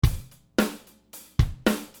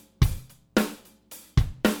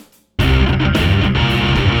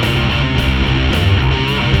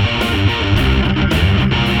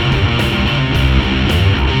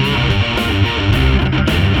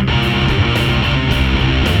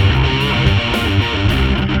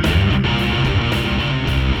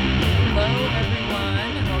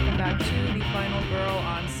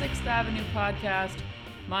podcast.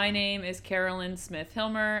 My name is Carolyn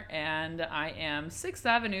Smith-Hilmer, and I am 6th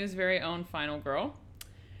Avenue's very own final girl.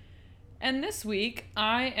 And this week,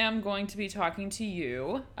 I am going to be talking to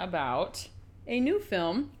you about a new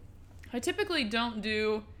film. I typically don't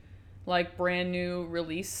do, like, brand new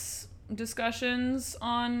release discussions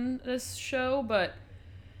on this show, but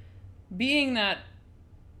being that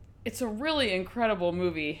it's a really incredible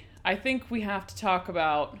movie, I think we have to talk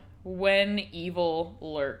about When Evil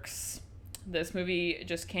Lurks. This movie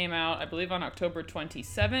just came out, I believe, on October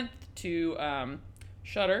 27th to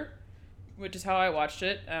Shudder, which is how I watched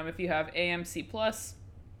it. If you have AMC Plus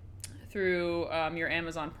through your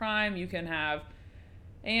Amazon Prime, you can have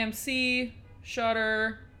AMC,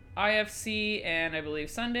 Shudder, IFC, and I believe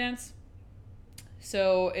Sundance.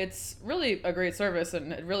 So it's really a great service,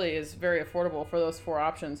 and it really is very affordable for those four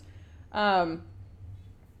options. Not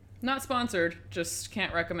sponsored, just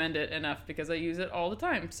can't recommend it enough because I use it all the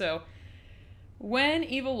time. So, When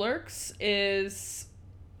Evil Lurks is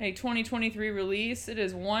a 2023 release. It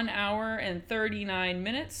is 1 hour and 39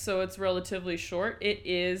 minutes, so it's relatively short. It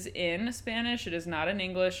is in Spanish. It is not in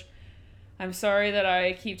English. I'm sorry that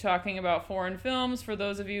I keep talking about foreign films for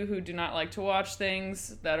those of you who do not like to watch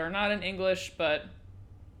things that are not in English, but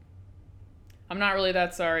I'm not really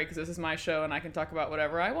that sorry because this is my show and I can talk about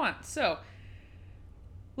whatever I want. So,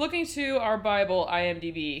 looking to our Bible,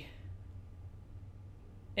 IMDb.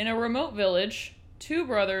 In a remote village, two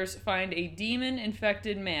brothers find a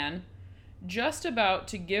demon-infected man just about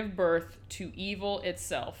to give birth to evil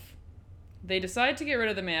itself. They decide to get rid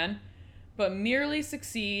of the man, but merely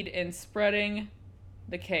succeed in spreading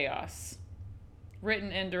the chaos.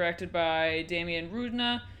 Written and directed by Damien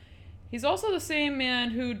Rudna. He's also the same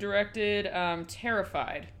man who directed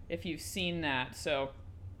Terrified, if you've seen that. So,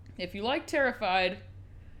 if you like Terrified,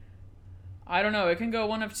 I don't know, it can go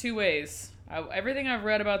one of two ways. Everything I've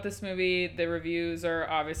read about this movie, the reviews are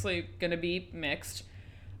obviously going to be mixed.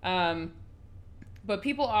 But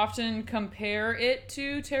people often compare it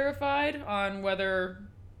to Terrified on whether,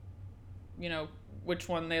 which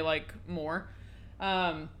one they like more.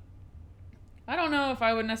 I don't know if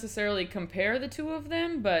I would necessarily compare the two of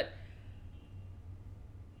them, but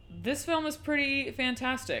this film is pretty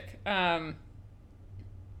fantastic.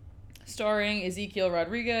 Starring Ezekiel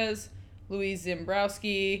Rodriguez, Louise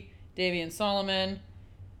Zimbrowski, Davian Solomon.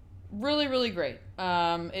 Really, really great.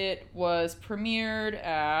 It was premiered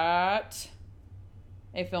at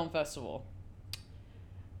a film festival.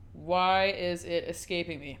 Why is it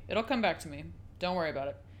escaping me? It'll come back to me. Don't worry about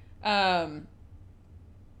it.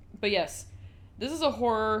 But yes, this is a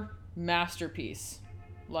horror masterpiece.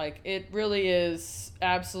 Like, it really is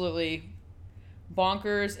absolutely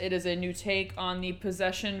bonkers. It is a new take on the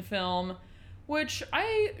possession film, which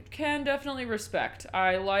I can definitely respect.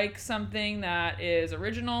 I like something that is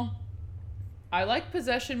original. I like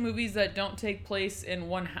possession movies that don't take place in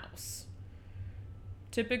one house.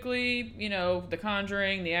 Typically, The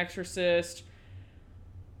Conjuring, The Exorcist,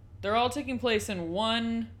 they're all taking place in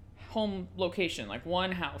one home location, like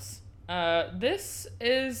one house. This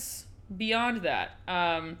is beyond that.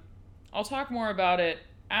 I'll talk more about it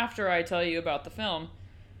after I tell you about the film.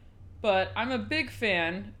 But I'm a big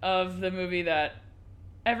fan of the movie that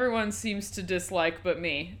everyone seems to dislike but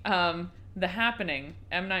me. The Happening.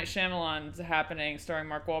 M. Night Shyamalan's The Happening, starring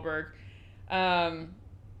Mark Wahlberg and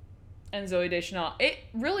Zooey Deschanel. It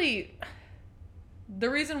really... The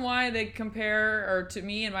reason why they compare, or to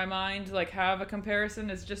me in my mind, have a comparison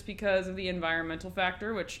is just because of the environmental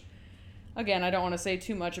factor, which, again, I don't want to say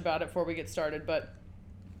too much about it before we get started, but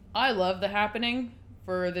I love The Happening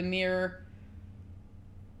for the mere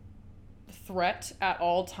threat at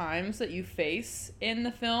all times that you face in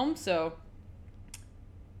the film. So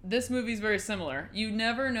this movie's very similar. You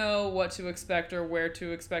never know what to expect or where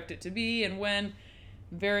to expect it to be, and when.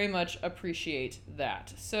 Very much appreciate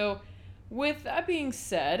that. So with that being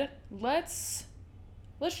said, let's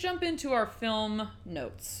jump into our film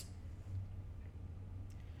notes.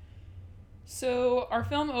 So our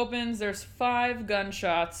film opens, there's 5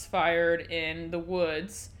 gunshots fired in the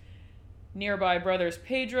woods nearby brothers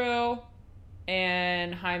Pedro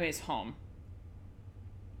and Jaime's home.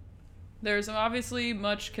 There's obviously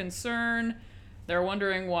much concern. They're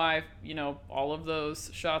wondering why, all of those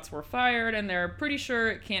shots were fired, and they're pretty sure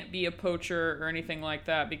it can't be a poacher or anything like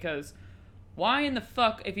that, because why in the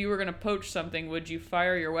fuck, if you were going to poach something, would you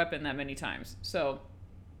fire your weapon that many times? So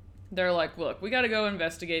they're like, look, we got to go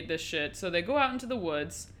investigate this shit. So they go out into the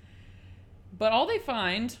woods, but all they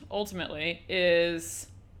find, ultimately, is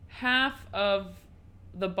half of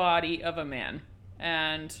the body of a man.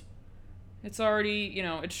 And it's already,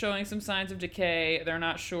 it's showing some signs of decay. They're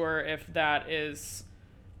not sure if that is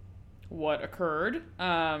what occurred,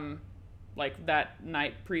 like that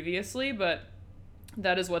night previously, but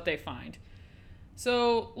that is what they find.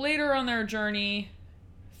 So later on their journey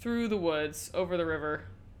through the woods over the river,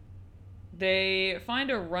 they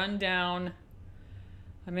find a rundown.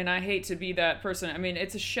 I mean, I hate to be that person. I mean,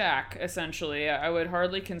 it's a shack, essentially. I would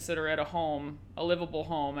hardly consider it a home, a livable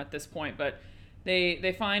home at this point, but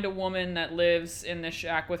they find a woman that lives in this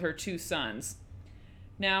shack with her 2 sons.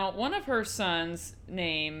 Now, one of her sons'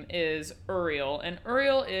 name is Uriel, and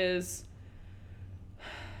Uriel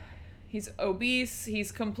he's obese,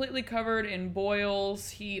 he's completely covered in boils,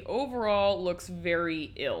 he overall looks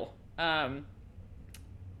very ill.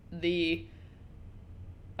 The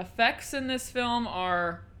effects in this film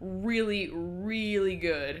are really, really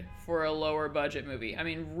good for a lower budget movie. I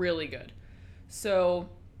mean, really good. So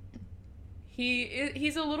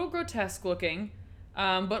he's a little grotesque looking,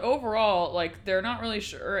 but overall, like, they're not really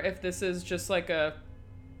sure if this is just like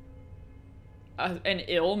an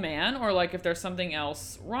ill man or like if there's something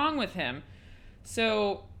else wrong with him.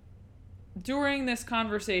 So during this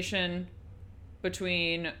conversation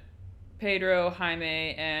between Pedro,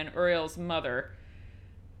 Jaime, and Uriel's mother,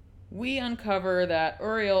 we uncover that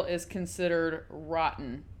Uriel is considered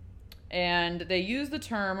rotten. And they use the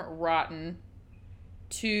term rotten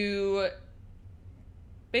to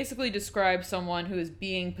basically describe someone who is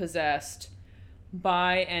being possessed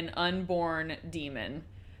by an unborn demon.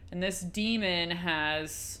 And this demon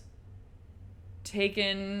has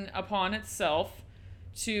taken upon itself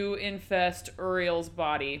to infest Uriel's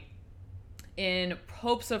body in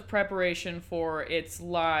hopes of preparation for its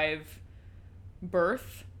live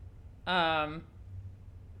birth. Well,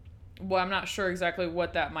 I'm not sure exactly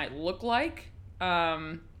what that might look like at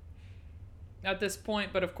this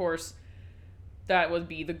point, but of course, that would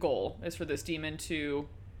be the goal, is for this demon to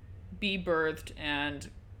be birthed and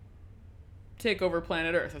take over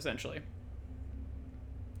planet Earth, essentially.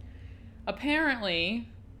 Apparently,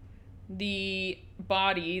 the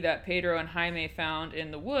body that Pedro and Jaime found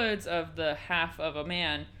in the woods of the half of a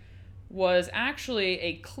man was actually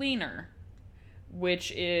a cleaner,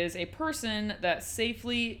 which is a person that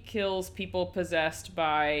safely kills people possessed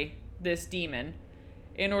by this demon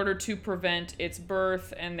in order to prevent its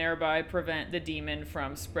birth and thereby prevent the demon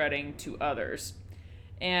from spreading to others.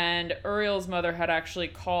 And Uriel's mother had actually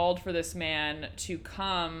called for this man to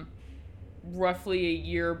come roughly a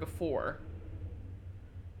year before.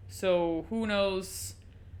 So who knows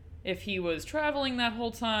if he was traveling that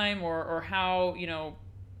whole time or how,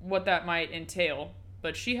 what that might entail.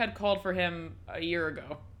 But she had called for him a year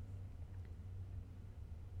ago.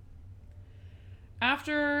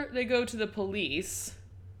 After they go to the police,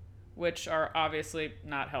 which are obviously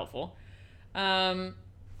not helpful, Pedro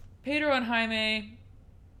and Jaime,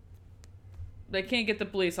 they can't get the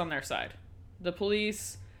police on their side. The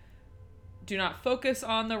police do not focus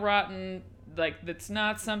on the rotten. Like, that's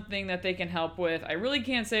not something that they can help with. I really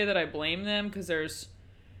can't say that I blame them, because there's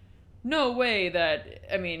no way that,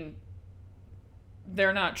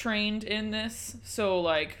 they're not trained in this. So,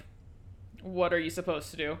 like, what are you supposed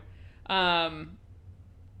to do?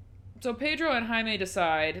 So Pedro and Jaime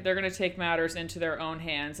decide they're going to take matters into their own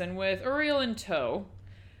hands. And with Uriel in tow,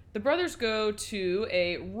 the brothers go to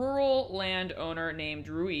a rural landowner named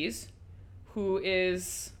Ruiz, who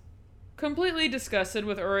is completely disgusted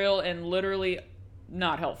with Uriel and literally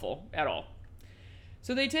not helpful at all.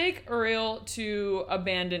 So they take Uriel to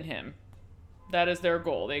abandon him. That is their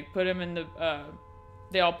goal. They put him in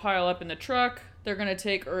they all pile up in the truck. They're going to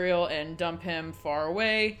take Uriel and dump him far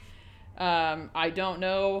away. I don't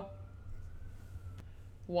know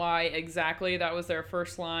why exactly that was their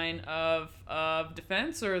first line of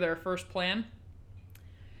defense or their first plan.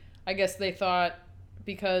 I guess they thought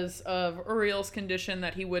because of Uriel's condition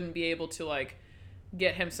that he wouldn't be able to, like,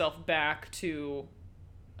 get himself back to,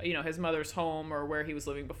 his mother's home or where he was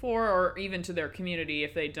living before, or even to their community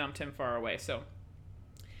if they dumped him far away. So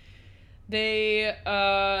they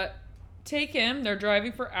take him. They're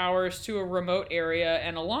driving for hours to a remote area,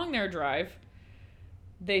 and along their drive,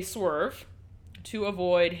 they swerve to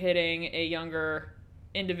avoid hitting a younger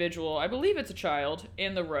individual, I believe it's a child,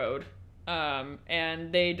 in the road.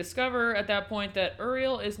 And they discover at that point that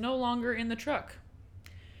Uriel is no longer in the truck.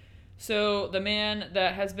 So the man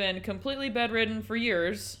that has been completely bedridden for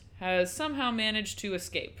years has somehow managed to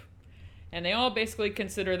escape. And they all basically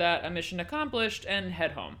consider that a mission accomplished and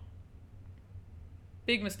head home.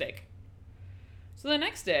 Big mistake. So the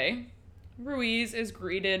next day, Ruiz is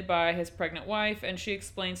greeted by his pregnant wife, and she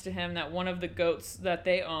explains to him that one of the goats that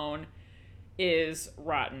they own is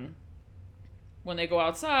rotten. When they go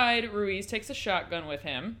outside, Ruiz takes a shotgun with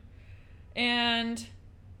him, and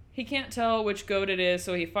He can't tell which goat it is,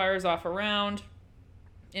 so he fires off a round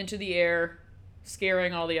into the air,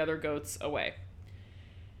 scaring all the other goats away.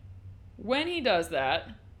 When he does that,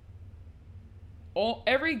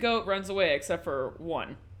 every goat runs away except for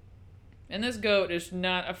one. And this goat is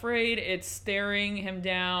not afraid. It's staring him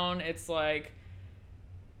down. It's like,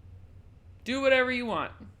 do whatever you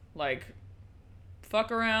want. Like,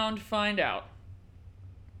 fuck around, find out.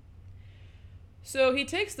 So he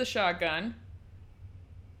takes the shotgun,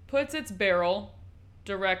 puts its barrel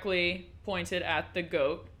directly pointed at the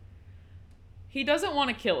goat. He doesn't want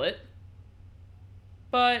to kill it,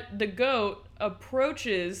 but the goat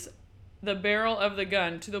approaches the barrel of the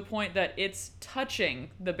gun to the point that it's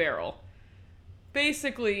touching the barrel.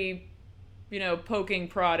 Basically, poking,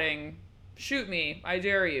 prodding, shoot me, I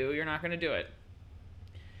dare you, you're not going to do it.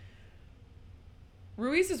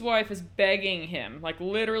 Ruiz's wife is begging him, like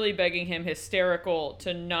literally begging him, hysterical,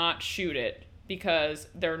 to not shoot it because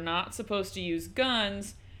they're not supposed to use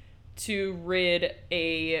guns to rid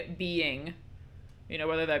a being,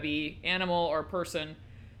 whether that be animal or person,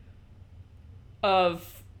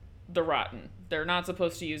 of the rotten. They're not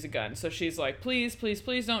supposed to use a gun. So she's like, please, please,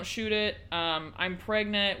 please don't shoot it. I'm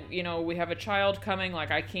pregnant. We have a child coming. Like,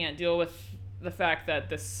 I can't deal with the fact that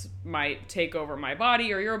this might take over my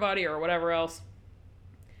body or your body or whatever else.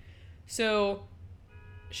 So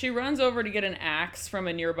she runs over to get an axe from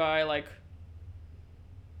a nearby,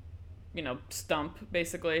 stump,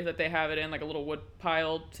 basically, that they have it in, like a little wood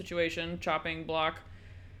pile situation, chopping block.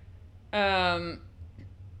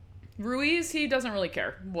 Ruiz, he doesn't really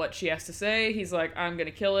care what she has to say. He's like, I'm gonna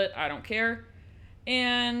kill it, I don't care.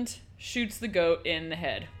 And shoots the goat in the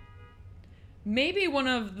head. Maybe one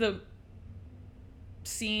of the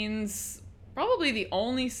scenes, probably the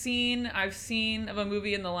only scene I've seen of a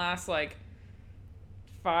movie in the last,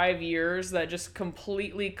 5 years that just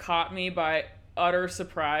completely caught me by utter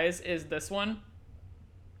surprise is this one.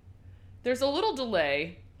 There's a little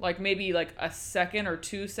delay, maybe a second or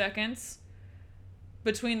 2 seconds,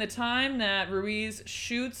 between the time that Ruiz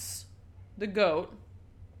shoots the goat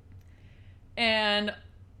and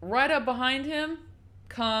right up behind him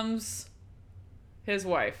comes his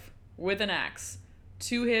wife with an axe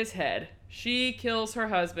to his head. She kills her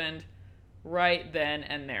husband right then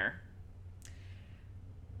and there.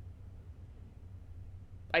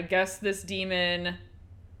 I guess this demon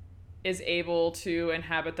is able to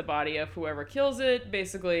inhabit the body of whoever kills it.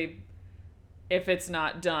 Basically, if it's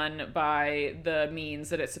not done by the means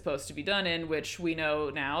that it's supposed to be done in, which we know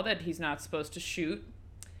now that he's not supposed to shoot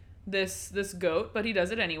this goat, but he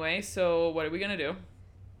does it anyway, so what are we gonna do?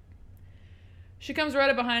 She comes right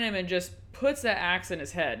up behind him and just puts that axe in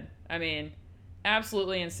his head. I mean,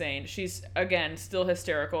 absolutely insane. She's, again, still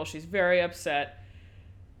hysterical. She's very upset.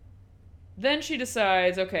 Then she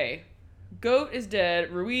decides, okay, goat is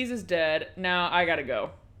dead, Ruiz is dead, now I gotta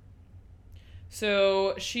go.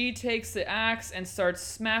 So she takes the axe and starts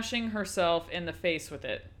smashing herself in the face with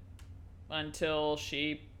it until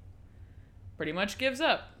she pretty much gives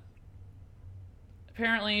up.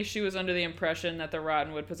 Apparently, she was under the impression that the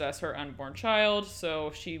rotten would possess her unborn child,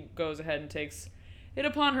 so she goes ahead and takes it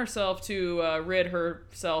upon herself to rid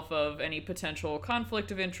herself of any potential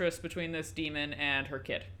conflict of interest between this demon and her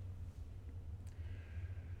kid.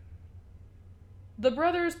 The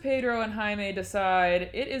brothers Pedro and Jaime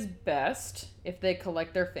decide it is best if they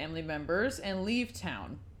collect their family members and leave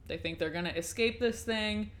town. They think they're going to escape this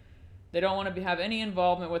thing. They don't want to have any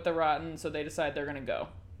involvement with the rotten, so they decide they're going to go.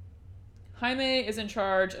 Jaime is in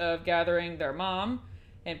charge of gathering their mom,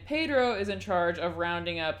 and Pedro is in charge of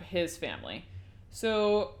rounding up his family.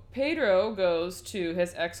 So Pedro goes to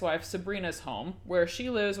his ex-wife Sabrina's home, where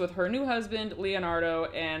she lives with her new husband, Leonardo,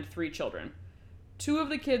 and 3 children. 2 of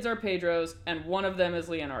the kids are Pedro's, and 1 of them is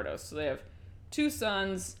Leonardo's. So they have 2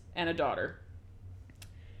 sons and a daughter.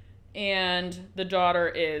 And the daughter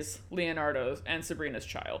is Leonardo's and Sabrina's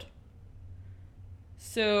child.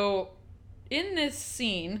 So in this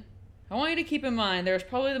scene, I want you to keep in mind there's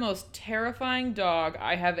probably the most terrifying dog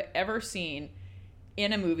I have ever seen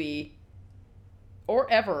in a movie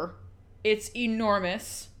or ever. It's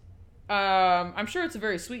enormous. I'm sure it's a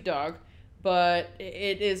very sweet dog, but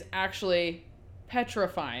it is actually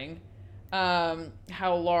petrifying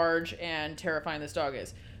how large and terrifying this dog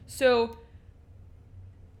is. So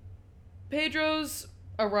Pedro's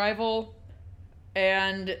arrival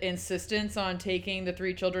and insistence on taking the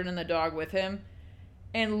 3 children and the dog with him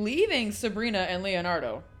and leaving Sabrina and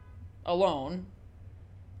Leonardo alone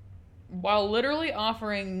while literally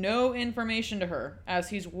offering no information to her as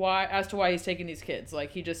to why he's taking these kids.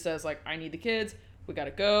 He just says, I need the kids. We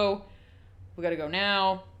gotta go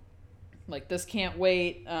now. This can't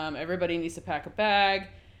wait. Everybody needs to pack a bag.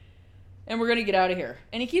 and we're gonna get out of here.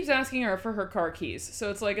 And he keeps asking her for her car keys.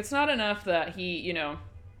 So it's like, it's not enough that he,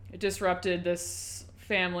 disrupted this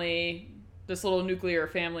family, this little nuclear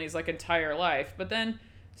family's like entire life. But then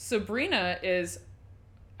Sabrina is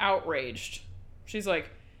outraged. She's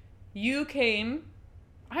like, you came,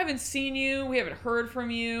 I haven't seen you, we haven't heard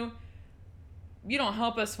from you, you don't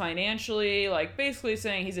help us financially, like basically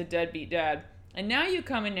saying he's a deadbeat dad. And now you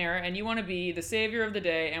come in there and you want to be the savior of the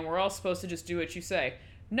day and we're all supposed to just do what you say.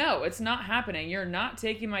 No, it's not happening. You're not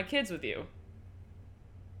taking my kids with you.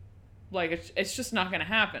 Like, it's just not going to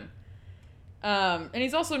happen. And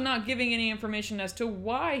he's also not giving any information as to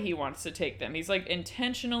why he wants to take them. He's, like,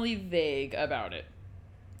 intentionally vague about it.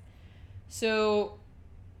 So,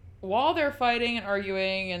 while they're fighting and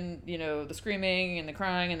arguing and, the screaming and the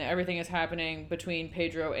crying and everything is happening between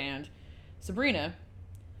Pedro and Sabrina,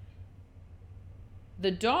 the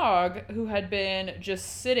dog, who had been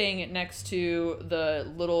just sitting next to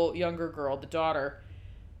the little younger girl, the daughter,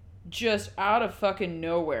 just out of fucking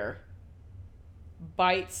nowhere,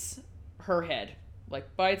 bites her head.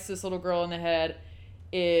 Like, bites this little girl in the head,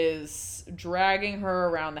 is dragging her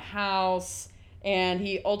around the house, and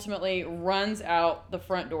he ultimately runs out the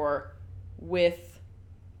front door with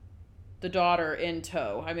the daughter in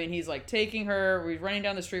tow. I mean, he's, like, taking her, he's running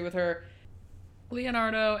down the street with her.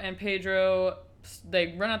 Leonardo and Pedro,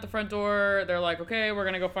 they run out the front door. They're like, okay, we're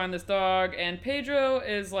gonna go find this dog. And Pedro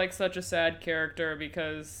is like such a sad character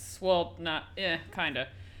because, well, kinda.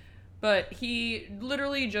 But he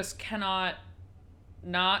literally just cannot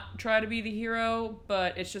not try to be the hero,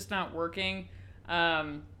 but it's just not working.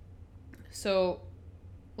 So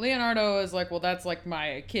Leonardo is like, well, that's like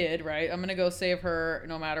my kid, right? I'm gonna go save her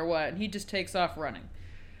no matter what. And he just takes off running.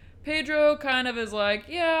 Pedro kind of is like,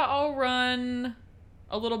 yeah, I'll run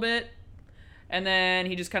a little bit. And then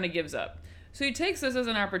he just kind of gives up. So he takes this as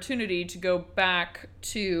an opportunity to go back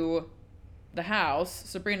to the house,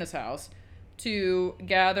 Sabrina's house, to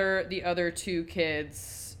gather the other two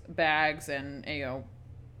kids' bags and,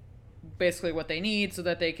 basically what they need so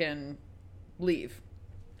that they can leave.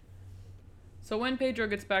 So when Pedro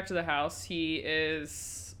gets back to the house, he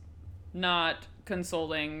is not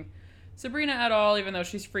consoling Sabrina at all, even though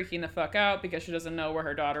she's freaking the fuck out because she doesn't know where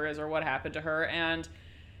her daughter is or what happened to her. And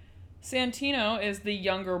Santino is the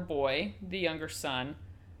younger boy, the younger son.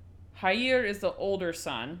 Jair is the older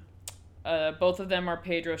son. Both of them are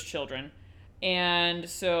Pedro's children. And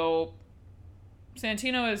so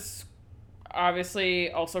Santino is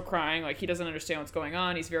obviously also crying. Like, he doesn't understand what's going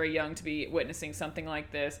on. He's very young to be witnessing something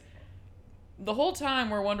like this. The whole time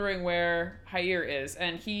we're wondering where Jair is.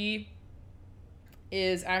 And he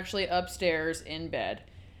is actually upstairs in bed.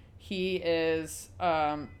 He is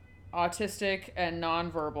autistic and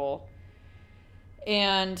nonverbal,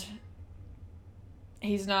 and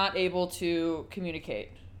he's not able to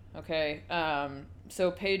communicate. Okay. So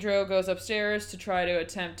Pedro goes upstairs to try to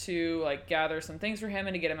attempt to like gather some things for him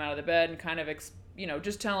and to get him out of the bed and kind of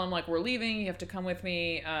just tell him like, we're leaving, you have to come with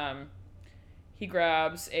me. He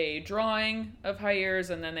grabs a drawing of Jair's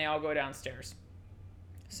and then they all go downstairs.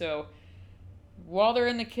 So while they're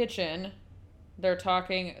in the kitchen, they're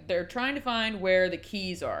trying to find where the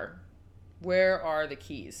keys are. Where are the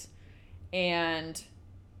keys? And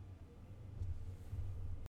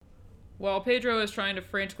while Pedro is trying to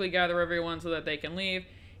frantically gather everyone so that they can leave,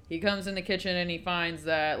 he comes in the kitchen and he finds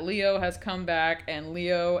that Leo has come back, and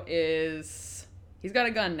he's got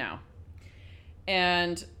a gun now.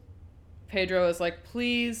 And Pedro is like,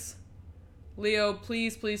 please, Leo,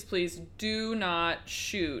 please, please, please do not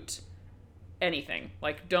shoot anything.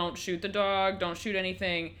 Like, don't shoot the dog, don't shoot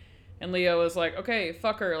anything. And Leo is like, okay,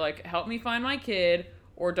 fucker, like, help me find my kid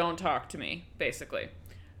or don't talk to me, basically.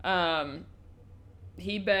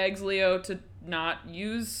 He begs Leo to not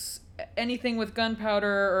use anything with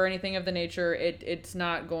gunpowder or anything of the nature. It's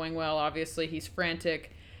not going well, obviously. He's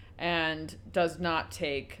frantic and does not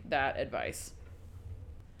take that advice.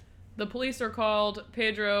 The police are called.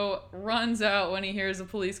 Pedro runs out when he hears a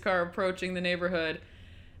police car approaching the neighborhood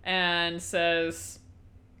and says,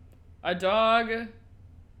 a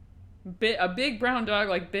big brown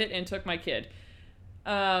dog bit and took my kid.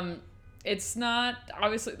 It's not,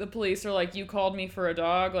 obviously the police are like, you called me for a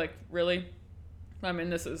dog? Like, really? I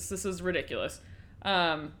mean, this is ridiculous.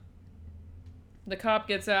 The cop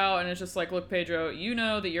gets out and it's just like, look, Pedro, you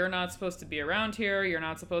know that you're not supposed to be around here. You're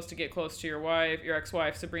not supposed to get close to your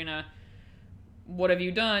ex-wife, Sabrina. What have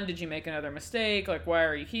you done? Did you make another mistake? Like, why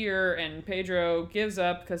are you here? And Pedro gives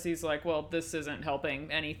up because he's like, well, this isn't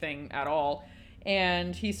helping anything at all.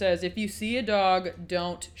 And he says, if you see a dog,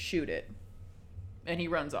 don't shoot it. And he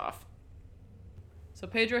runs off. So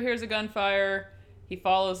Pedro hears a gunfire. He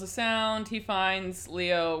follows the sound. He finds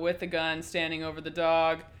Leo with the gun standing over the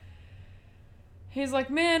dog. He's like,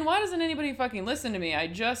 man, why doesn't anybody fucking listen to me? I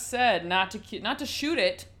just said not to shoot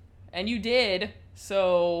it, and you did.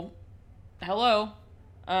 So, hello.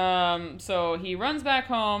 So he runs back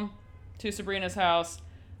home to Sabrina's house.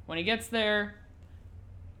 When he gets there,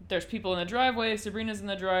 there's people in the driveway. Sabrina's in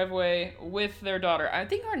the driveway with their daughter. I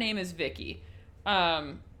think her name is Vicky.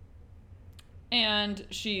 And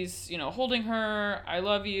she's, holding her. I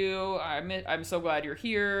love you. I'm so glad you're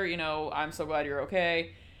here. I'm so glad you're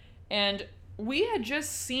okay. And we had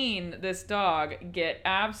just seen this dog get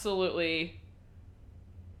absolutely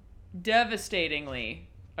devastatingly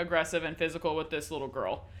aggressive and physical with this little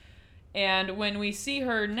girl. And when we see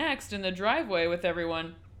her next in the driveway with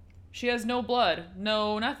everyone, she has no blood,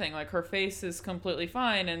 no nothing. Like, her face is completely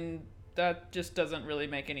fine, and that just doesn't really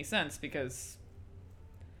make any sense because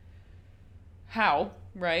how,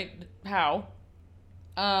 right? How?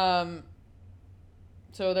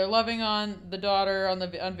 So they're loving on the daughter,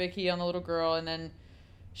 on Vicky, on the little girl, and then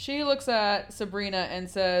she looks at Sabrina and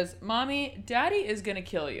says, "Mommy, Daddy is gonna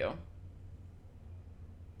kill you."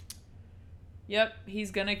 Yep,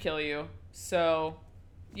 he's gonna kill you. So,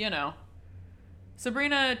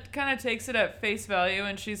 Sabrina kind of takes it at face value,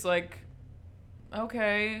 and she's like,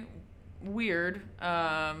 okay, weird,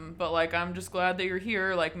 but, like, I'm just glad that you're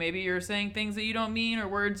here. Like, maybe you're saying things that you don't mean or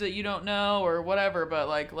words that you don't know or whatever, but,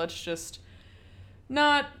 like, let's just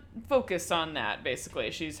not focus on that,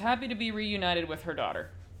 basically. She's happy to be reunited with her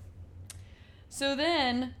daughter. So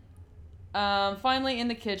then, finally in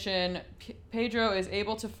the kitchen, Pedro is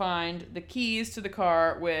able to find the keys to the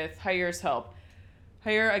car with Jair's help.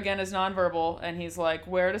 Jair, again, is nonverbal, and he's like,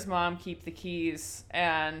 where does Mom keep the keys?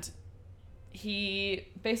 And he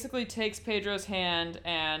basically takes Pedro's hand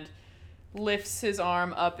and lifts his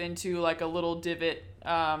arm up into, like, a little divot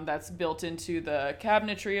that's built into the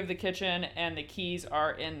cabinetry of the kitchen, and the keys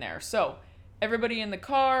are in there. So, everybody in the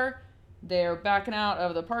car, they're backing out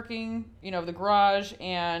of the parking, of the garage,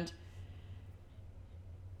 and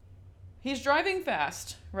he's driving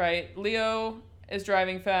fast, right? Leo is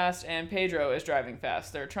driving fast, and Pedro is driving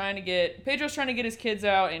fast. Pedro's trying to get his kids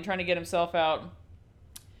out and trying to get himself out.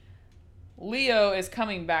 Leo is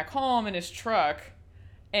coming back home in his truck,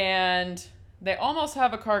 and they almost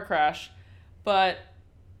have a car crash, but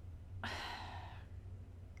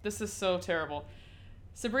this is so terrible.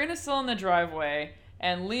 Sabrina's still in the driveway,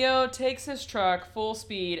 and Leo takes his truck full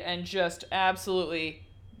speed and just absolutely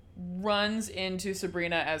runs into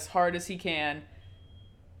Sabrina as hard as he can.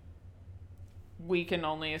 We can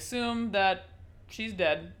only assume that she's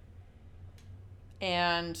dead,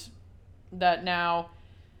 and that now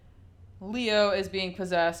Leo is being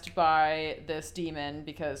possessed by this demon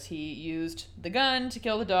because he used the gun to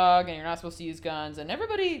kill the dog, and you're not supposed to use guns, and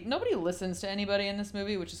nobody listens to anybody in this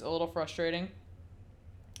movie, which is a little frustrating.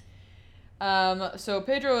 So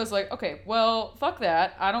Pedro is like, okay, well, fuck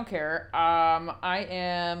that. I don't care. I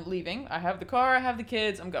am leaving. I have the car. I have the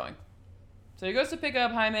kids. I'm going. So he goes to pick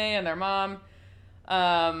up Jaime and their mom.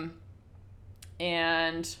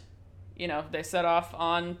 And, they set off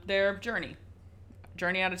on their journey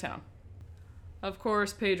out of town. Of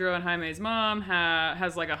course, Pedro and Jaime's mom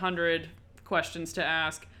has like 100 questions to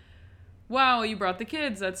ask. Wow, you brought the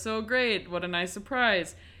kids. That's so great. What a nice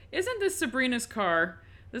surprise. Isn't this Sabrina's car?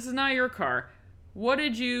 This is not your car. What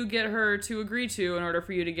did you get her to agree to in order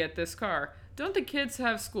for you to get this car? Don't the kids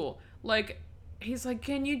have school? Like, he's like,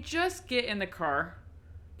 can you just get in the car,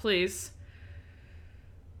 please?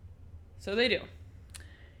 So they do.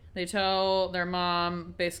 They tell their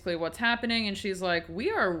mom basically what's happening, and she's like,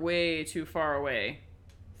 we are way too far away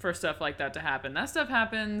for stuff like that to happen. That stuff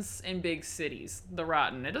happens in big cities, the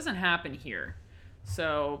rotten. It doesn't happen here.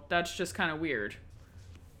 So that's just kind of weird.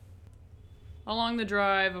 Along the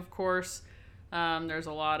drive, of course, there's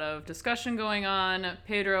a lot of discussion going on.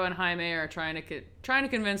 Pedro and Jaime are trying to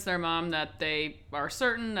convince their mom that they are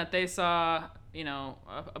certain that they saw,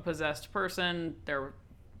 a possessed person. They're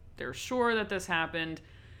sure that this happened.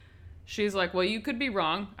 She's like, well, you could be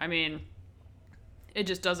wrong. I mean, it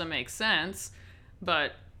just doesn't make sense.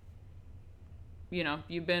 But,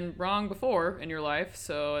 you've been wrong before in your life,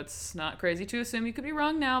 so it's not crazy to assume you could be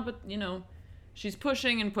wrong now. But, she's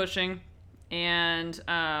pushing and pushing. And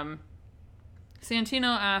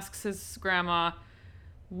Santino asks his grandma,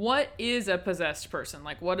 what is a possessed person?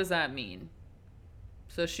 Like, what does that mean?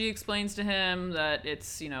 So she explains to him that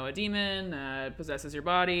it's, a demon that possesses your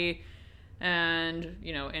body and,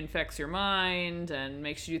 infects your mind and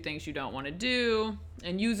makes you do things you don't want to do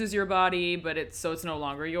and uses your body, but it's no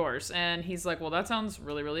longer yours. And he's like, well, that sounds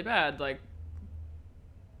really, really bad. Like,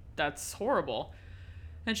 that's horrible.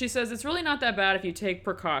 And she says, it's really not that bad if you take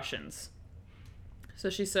precautions. So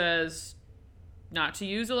she says not to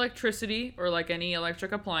use electricity or like any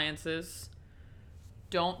electric appliances.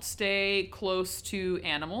 Don't stay close to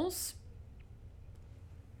animals.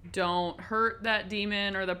 Don't hurt that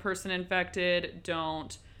demon or the person infected.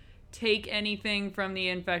 Don't take anything from the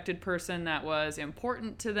infected person that was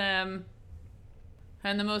important to them.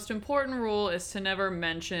 And the most important rule is to never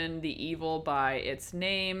mention the evil by its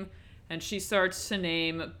name. And she starts to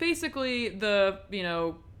name basically the,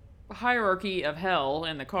 hierarchy of hell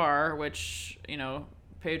in the car, which,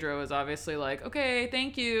 Pedro is obviously like, okay,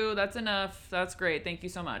 thank you. That's enough. That's great. Thank you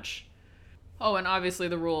so much. Oh, and obviously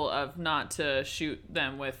the rule of not to shoot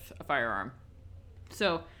them with a firearm.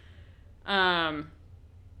 So,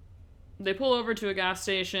 they pull over to a gas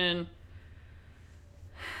station.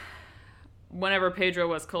 Whenever Pedro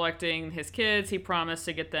was collecting his kids, he promised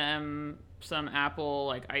to get them some apple,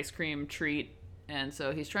 like, ice cream treat. And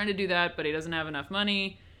so he's trying to do that, but he doesn't have enough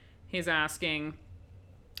money. He's asking,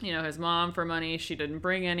 his mom for money. She didn't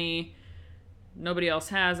bring any. Nobody else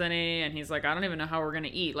has any. And he's like, I don't even know how we're going to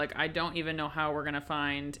eat. Like, I don't even know how we're going to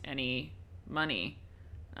find any money.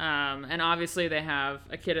 And obviously they have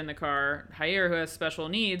a kid in the car, Jair, who has special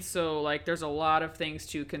needs. So, like, there's a lot of things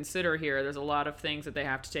to consider here. There's a lot of things that they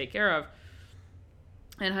have to take care of.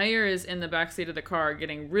 And Jair is in the backseat of the car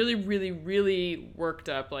getting really, really, really worked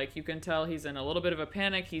up. Like, you can tell he's in a little bit of a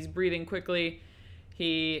panic. He's breathing quickly.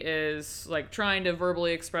 He is, like, trying to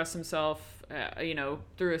verbally express himself,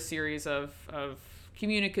 through a series of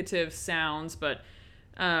communicative sounds. But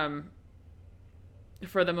for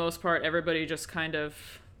the most part, everybody just kind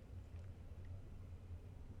of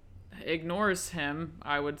ignores him,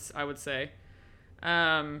 I would say.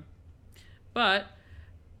 But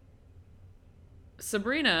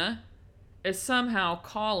Sabrina is somehow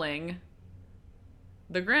calling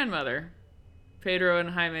the grandmother, Pedro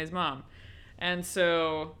and Jaime's mom. And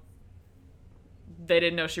so they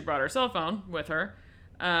didn't know she brought her cell phone with her.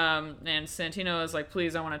 And Santino is like,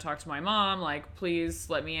 please, I want to talk to my mom. Like, please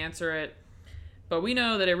let me answer it. But we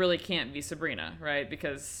know that it really can't be Sabrina, right?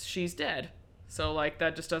 Because she's dead. So, like,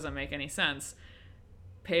 that just doesn't make any sense.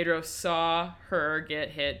 Pedro saw her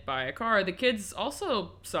get hit by a car. The kids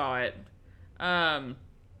also saw it.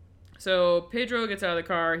 So Pedro gets out of the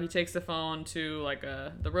car. He takes the phone to, like,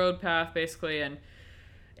 the road path, basically, and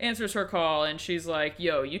answers her call. And she's like,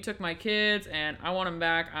 yo, you took my kids, and I want them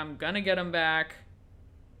back. I'm gonna get them back.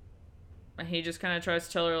 And he just kind of tries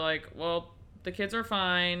to tell her, like, well, the kids are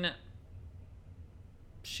fine.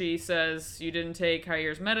 She says, you didn't take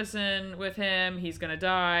Jair's medicine with him. He's gonna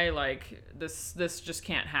die. Like, this just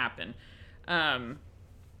can't happen.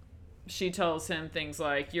 She tells him things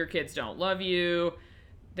like, your kids don't love you.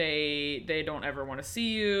 They don't ever want to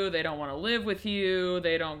see you. They don't want to live with you.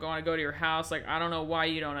 They don't want to go to your house. Like, I don't know why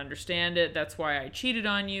you don't understand it. That's why I cheated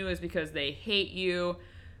on you, is because they hate you.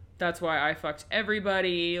 That's why I fucked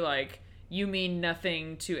everybody. Like, you mean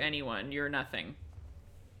nothing to anyone. You're nothing.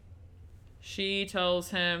 She tells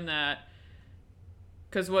him that,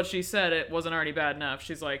 because what she said, it wasn't already bad enough.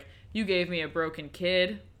 She's like, you gave me a broken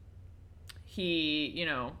kid. He,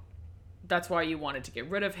 that's why you wanted to get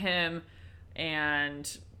rid of him.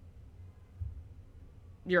 And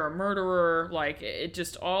you're a murderer. Like, it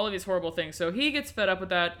just, all of these horrible things. So he gets fed up with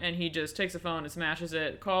that, and he just takes the phone and smashes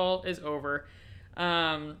it. Call is over.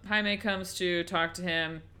 Jaime comes to talk to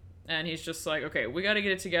him, and he's just like, okay, we got to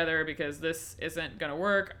get it together because this isn't going to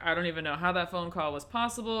work. I don't even know how that phone call was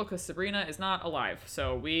possible because Sabrina is not alive.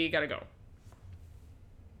 So we got to go.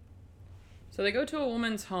 So they go to a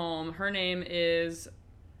woman's home. Her name is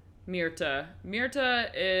Mirta. Mirta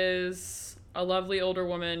is a lovely older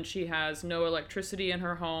woman. She has no electricity in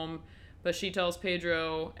her home, but she tells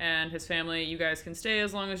Pedro and his family, you guys can stay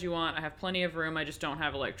as long as you want. I have plenty of room. I just don't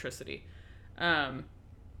have electricity. And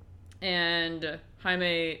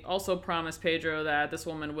Jaime also promised Pedro that this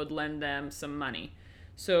woman would lend them some money.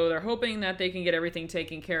 So they're hoping that they can get everything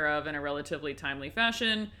taken care of in a relatively timely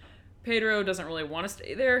fashion. Pedro doesn't really want to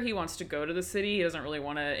stay there. He wants to go to the city. He doesn't really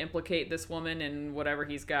want to implicate this woman in whatever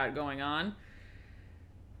he's got going on.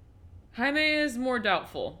 Jaime is more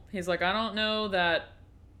doubtful. He's like, I don't know that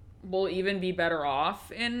we'll even be better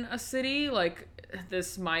off in a city. Like,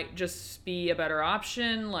 this might just be a better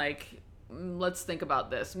option. Like, let's think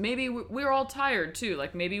about this. Maybe we're all tired too.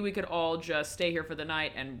 Like, maybe we could all just stay here for the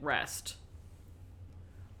night and rest.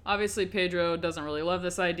 Obviously, Pedro doesn't really love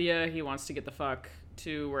this idea. He wants to get the fuck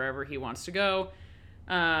to wherever he wants to go.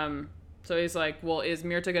 So he's like, well, is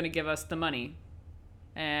Mirta going to give us the money?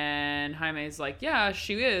 And Jaime's like, yeah,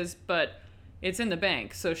 she is, but it's in the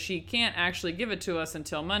bank, so she can't actually give it to us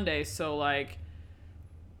until Monday. So, like,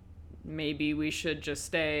 maybe we should just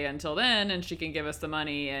stay until then and she can give us the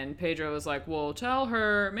money. And Pedro was like, well,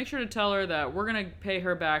 make sure to tell her that we're going to pay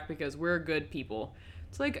her back because we're good people.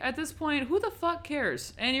 It's like, at this point, who the fuck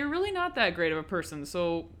cares? And you're really not that great of a person,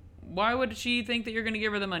 so why would she think that you're going to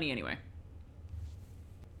give her the money anyway?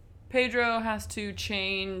 Pedro has to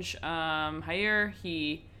change Jair.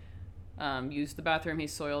 He used the bathroom. He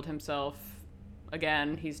soiled himself.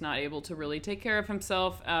 Again, he's not able to really take care of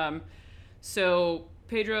himself. So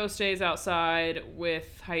Pedro stays outside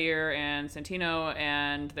with Jair and Santino,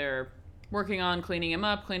 and they're working on cleaning him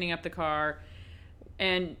up, cleaning up the car.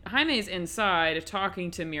 And Jaime's inside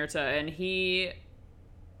talking to Mirta, and he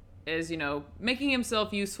is, making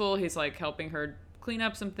himself useful. He's like helping her clean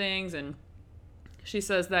up some things, and she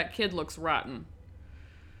says that kid looks rotten,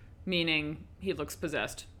 meaning he looks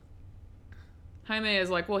possessed. Jaime is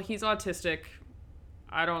like, well, he's autistic.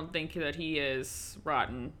 I don't think that he is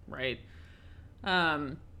rotten, right?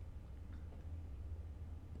 But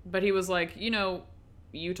he was like,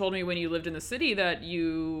 you told me when you lived in the city that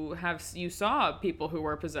you saw people who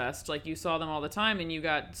were possessed. Like, you saw them all the time, and you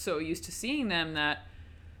got so used to seeing them that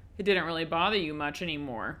it didn't really bother you much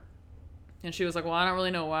anymore. And she was like, well, I don't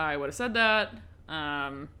really know why I would have said that.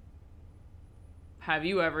 Have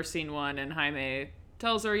you ever seen one? And Jaime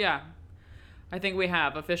tells her, yeah, I think we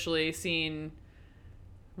have officially seen.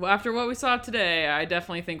 Well, after what we saw today, I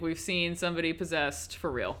definitely think we've seen somebody possessed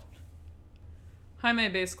for real. Jaime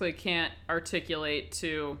basically can't articulate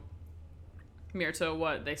to Mirta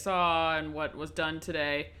what they saw and what was done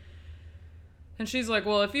today. And she's like,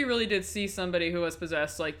 well, if you really did see somebody who was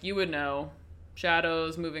possessed, like, you would know.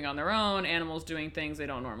 Shadows moving on their own, animals doing things they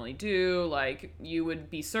don't normally do. Like, you would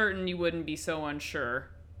be certain, you wouldn't be so unsure.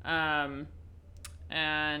 And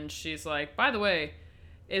she's like, by the way,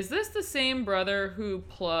 is this the same brother who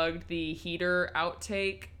plugged the heater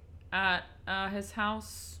outtake at his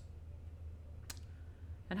house?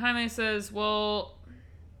 And Jaime says, well,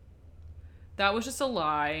 that was just a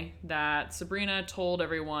lie that Sabrina told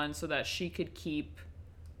everyone so that she could keep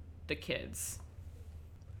the kids.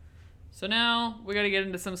 So now we got to get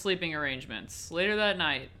into some sleeping arrangements. Later that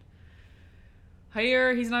night,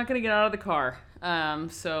 Jair, he's not going to get out of the car.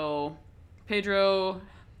 So Pedro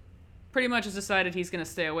pretty much has decided he's going to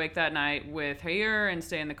stay awake that night with Jair and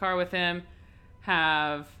stay in the car with him.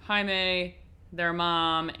 Have Jaime, their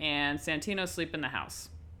mom, and Santino sleep in the house.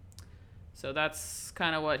 So that's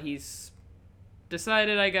kind of what he's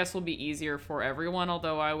decided, I guess, will be easier for everyone.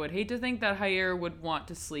 Although I would hate to think that Jair would want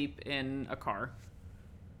to sleep in a car.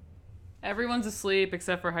 Everyone's asleep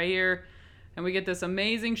except for Jair, and we get this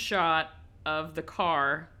amazing shot of the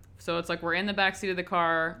car. So it's like we're in the backseat of the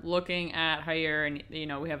car looking at Jair,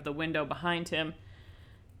 and we have the window behind him.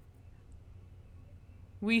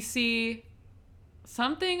 We see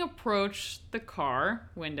something approach the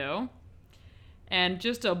car window, and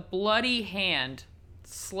just a bloody hand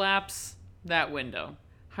slaps that window.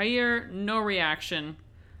 Jair, no reaction.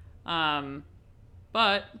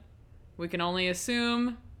 But we can only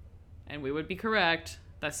assume, and we would be correct,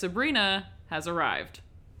 that Sabrina has arrived.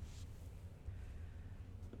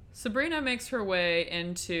 Sabrina makes her way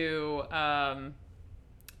into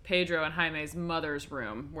Pedro and Jaime's mother's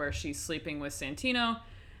room, where she's sleeping with Santino,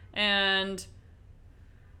 and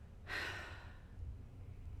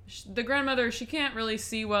the grandmother, she can't really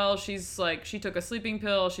see well. She's like, she took a sleeping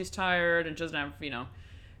pill, she's tired, and doesn't have,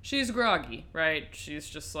 she's groggy, right? She's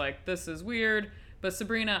just like, this is weird. But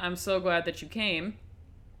Sabrina, I'm so glad that you came.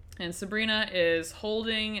 And Sabrina is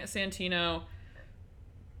holding Santino,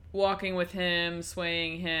 walking with him,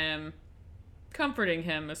 swaying him, comforting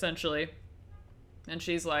him, essentially. And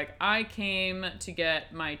she's like, I came to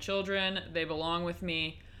get my children. They belong with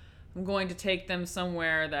me. I'm going to take them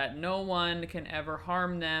somewhere that no one can ever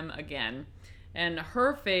harm them again. And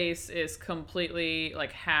her face is completely,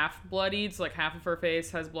 like, half bloodied. So, like, half of her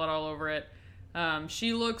face has blood all over it.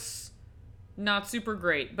 She looks not super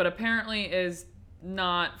great, but apparently is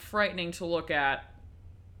not frightening to look at,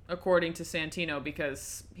 according to Santino,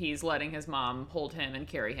 because he's letting his mom hold him and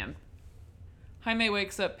carry him. Jaime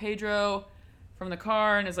wakes up Pedro from the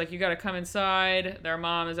car and is like, you gotta come inside. Their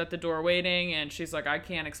mom is at the door waiting, and she's like, I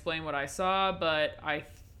can't explain what I saw, but I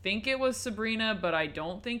think it was Sabrina, but I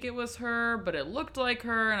don't think it was her, but it looked like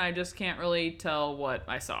her, and I just can't really tell what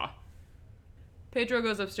I saw. Pedro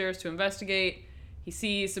goes upstairs to investigate. He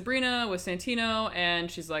sees Sabrina with Santino, and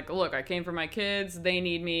she's like, look, I came for my kids. They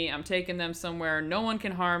need me. I'm taking them somewhere. No one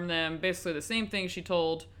can harm them. Basically the same thing she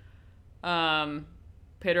told Pedro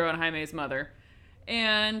and Jaime's mother.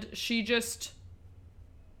 And she just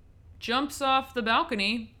jumps off the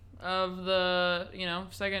balcony of the,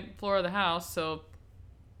 second floor of the house. So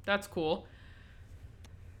that's cool.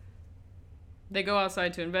 They go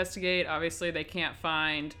outside to investigate. Obviously, they can't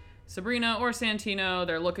find Sabrina or Santino.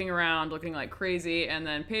 They're looking around, looking like crazy. And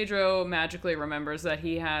then Pedro magically remembers that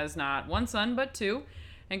he has not one son, but two,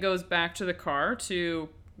 and goes back to the car to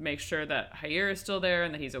make sure that Jair is still there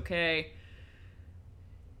and that he's okay.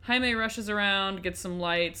 Jaime rushes around, gets some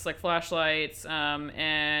lights, like flashlights,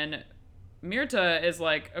 and Mirta is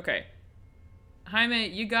like, okay, Jaime,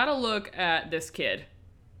 you gotta look at this kid.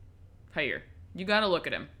 Jair, you gotta look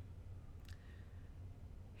at him.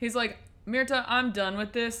 He's like, Mirta, I'm done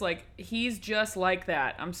with this. Like, he's just like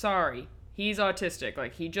that. I'm sorry. He's autistic.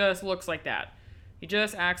 Like, he just looks like that. He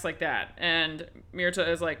just acts like that. And Mirta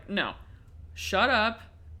is like, no, shut up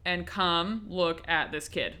and come look at this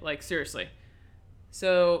kid. Like, seriously.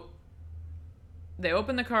 So they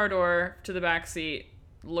open the car door to the back seat,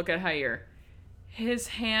 look at Jair. His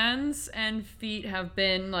hands and feet have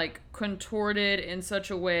been, like, contorted in such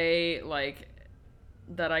a way, like,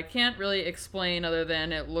 that I can't really explain other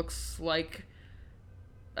than it looks like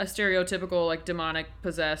a stereotypical, like, demonic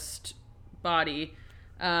possessed body.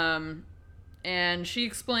 And she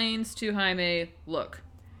explains to Jaime, look,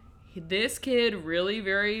 this kid really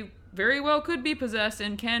very, very well could be possessed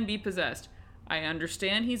and can be possessed. I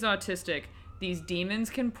understand he's autistic. These demons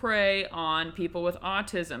can prey on people with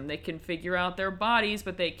autism. They can figure out their bodies,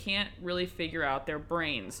 but they can't really figure out their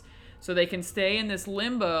brains. So they can stay in this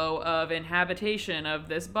limbo of inhabitation of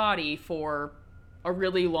this body for a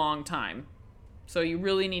really long time. So you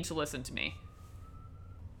really need to listen to me.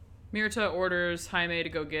 Mirta orders Jaime to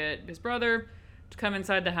go get his brother to come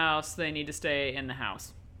inside the house. They need to stay in the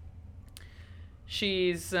house.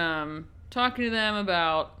 She's talking to them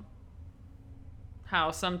about how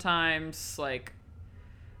sometimes, like,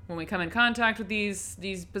 when we come in contact with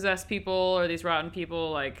these possessed people or these rotten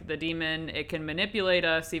people, like the demon, it can manipulate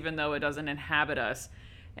us even though it doesn't inhabit us.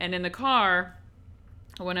 And in the car,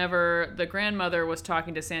 whenever the grandmother was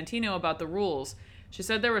talking to Santino about the rules, she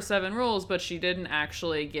said there were 7 rules, but she didn't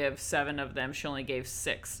actually give 7 of them. She only gave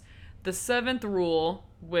 6. The 7th rule,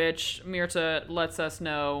 which Mirta lets us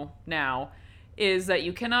know now, is that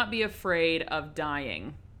you cannot be afraid of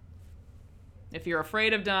dying. If you're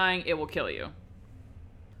afraid of dying, it will kill you.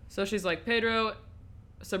 So she's like, Pedro,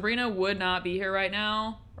 Sabrina would not be here right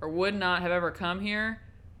now, or would not have ever come here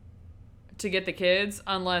to get the kids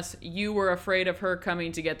unless you were afraid of her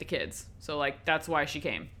coming to get the kids. So, like, that's why she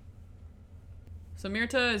came. So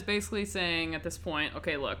Mirta is basically saying at this point,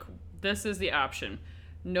 okay, look, this is the option.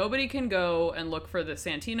 Nobody can go and look for the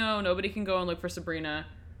Santino. Nobody can go and look for Sabrina.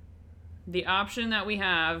 The option that we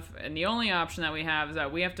have, and the only option that we have, is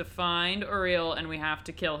that we have to find Uriel and we have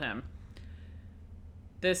to kill him.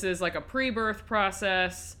 This is like a pre-birth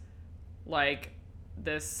process. Like,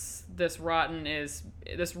 this rot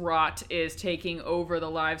is taking over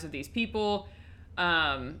the lives of these people.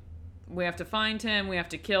 We have to find him, we have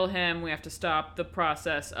to kill him, we have to stop the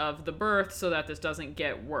process of the birth so that this doesn't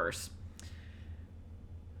get worse.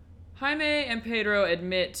 Jaime and Pedro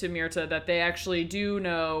admit to Mirta that they actually do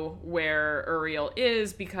know where Uriel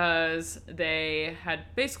is because they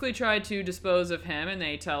had basically tried to dispose of him, and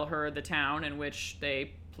they tell her the town in which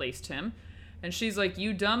they placed him. And she's like,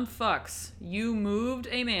 you dumb fucks. You moved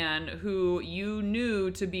a man who you knew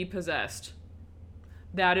to be possessed.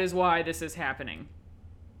 That is why this is happening.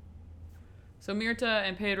 So Mirta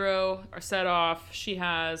and Pedro are set off. She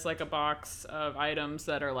has like a box of items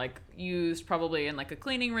that are like used probably in like a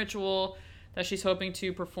cleaning ritual that she's hoping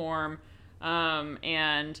to perform.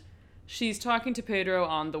 And she's talking to Pedro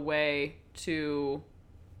on the way to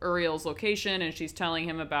Uriel's location, and she's telling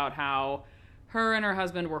him about how her and her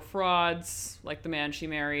husband were frauds, like the man she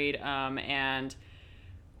married. And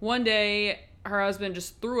one day her husband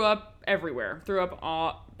just threw up everywhere, threw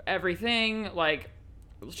up everything. Like,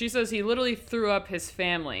 she says he literally threw up his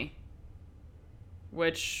family,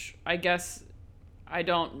 which I guess I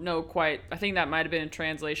don't know quite. I think that might have been a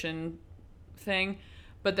translation thing,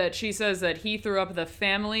 but that she says that he threw up the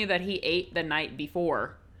family that he ate the night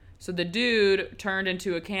before. So the dude turned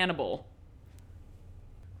into a cannibal.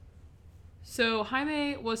 So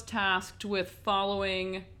Jaime was tasked with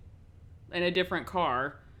following in a different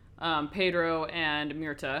car, Pedro and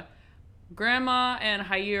Mirta. Grandma and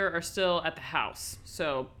Jair are still at the house,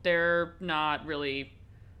 so they're not going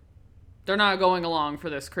along for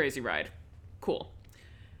this crazy ride. Cool.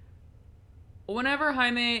 Whenever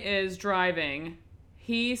Jaime is driving,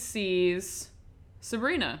 he sees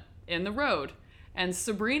Sabrina in the road, and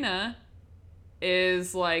Sabrina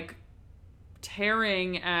is like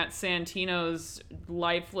tearing at Santino's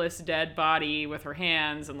lifeless dead body with her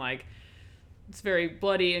hands, and like it's very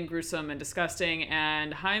bloody and gruesome and disgusting,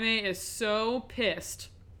 and Jaime is so pissed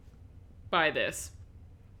by this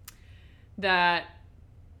that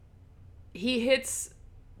he hits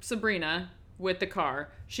Sabrina with the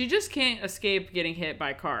car. She just can't escape getting hit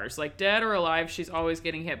by cars. Like, dead or alive, she's always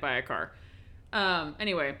getting hit by a car.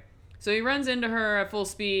 Anyway, so he runs into her at full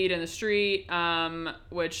speed in the street,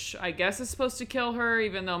 which I guess is supposed to kill her,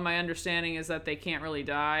 even though my understanding is that they can't really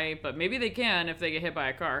die, but maybe they can if they get hit by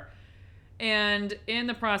a car. And in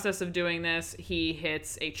the process of doing this, he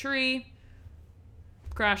hits a tree,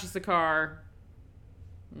 crashes the car,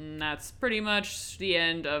 and that's pretty much the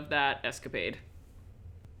end of that escapade.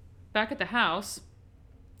 Back at the house,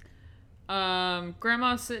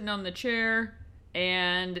 Grandma's sitting on the chair,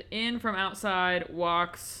 and in from outside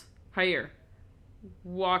walks Jair.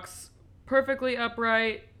 Walks perfectly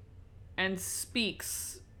upright and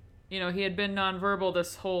speaks. You know, he had been nonverbal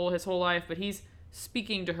his whole life, but he's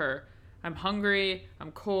speaking to her. I'm hungry,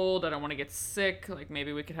 I'm cold, I don't want to get sick, like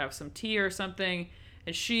maybe we could have some tea or something.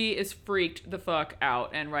 And she is freaked the fuck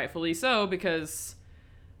out, and rightfully so, because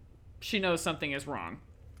she knows something is wrong.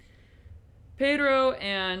 Pedro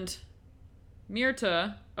and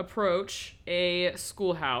Mirta approach a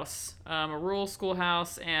schoolhouse, a rural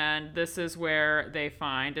schoolhouse, and this is where they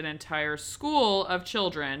find an entire school of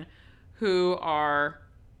children who are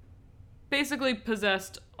basically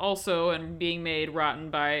possessed also and being made rotten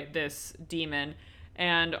by this demon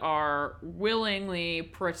and are willingly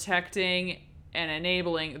protecting and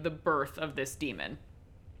enabling the birth of this demon.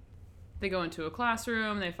 They go into a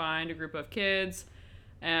classroom, they find a group of kids,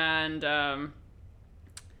 and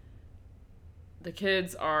the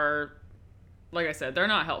kids are, like I said, they're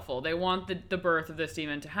not helpful. They want the birth of this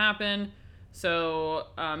demon to happen. So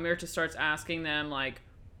Mirta starts asking them, like,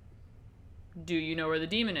 do you know where the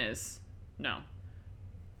demon is? No.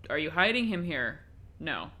 Are you hiding him here?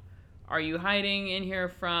 No. Are you hiding in here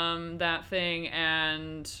from that thing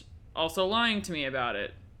and also lying to me about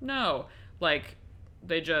it? No. Like,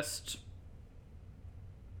 they just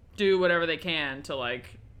do whatever they can to,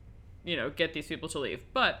 like, you know, get these people to leave.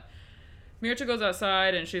 But Mirta goes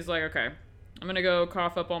outside and she's like, okay, I'm gonna go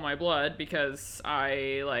cough up all my blood because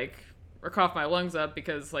or cough my lungs up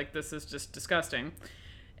because, like, this is just disgusting.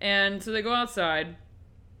 And so they go outside,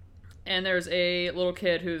 and there's a little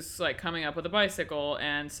kid who's, like, coming up with a bicycle,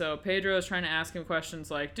 and so Pedro is trying to ask him questions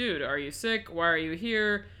like, dude, are you sick? Why are you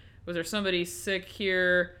here? Was there somebody sick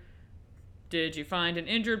here? Did you find an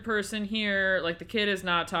injured person here? Like, the kid is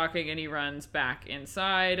not talking, and he runs back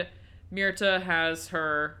inside. Mirta has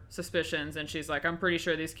her suspicions, and she's like, I'm pretty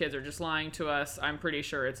sure these kids are just lying to us. I'm pretty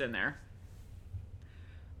sure it's in there.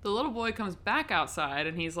 The little boy comes back outside,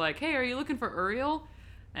 and he's like, hey, are you looking for Uriel?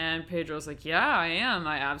 And Pedro's like, yeah, I am.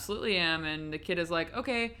 I absolutely am. And the kid is like,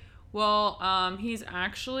 okay, well, he's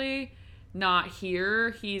actually not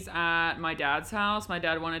here. He's at my dad's house. My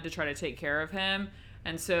dad wanted to try to take care of him.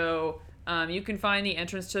 And so you can find the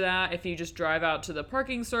entrance to that if you just drive out to the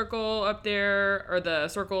parking circle up there, or the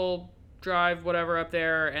circle drive, whatever, up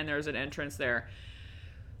there, and there's an entrance there.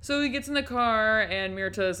 So he gets in the car, and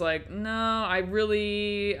Mirta is like, no, I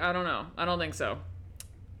don't know. I don't think so.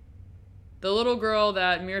 The little girl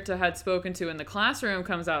that Mirta had spoken to in the classroom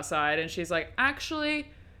comes outside, and she's like, actually,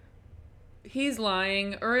 he's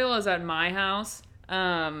lying. Uriel is at my house.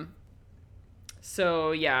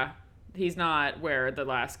 So, yeah, he's not where the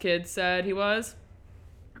last kid said he was.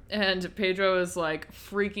 And Pedro is, like,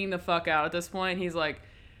 freaking the fuck out at this point. He's like,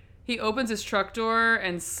 he opens his truck door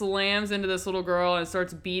and slams into this little girl and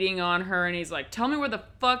starts beating on her. And he's like, tell me where the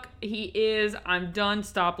fuck he is. I'm done.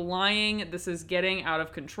 Stop lying. This is getting out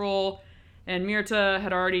of control. And Mirta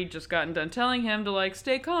had already just gotten done telling him to, like,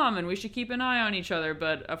 stay calm and we should keep an eye on each other.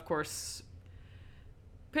 But, of course,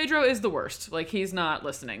 Pedro is the worst. Like, he's not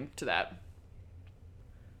listening to that.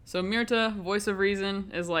 So Mirta, voice of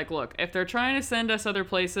reason, is like, look, if they're trying to send us other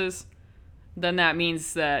places, then that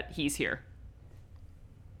means that he's here.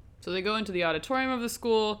 So they go into the auditorium of the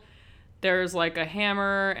school. There's, like, a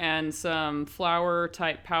hammer and some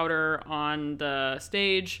flour-type powder on the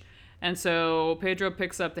stage. And so Pedro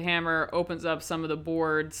picks up the hammer, opens up some of the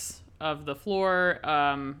boards of the floor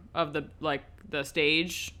of the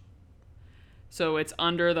stage. So it's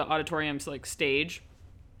under the auditorium's, like, stage.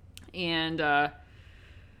 And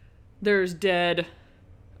there's dead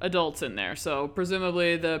adults in there. So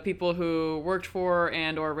presumably the people who worked for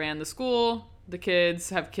and or ran the school, the kids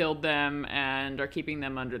have killed them and are keeping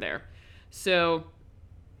them under there. So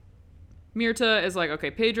Mirta is like, okay,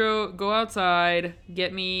 Pedro, go outside,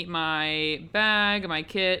 get me my bag, my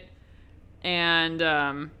kit, and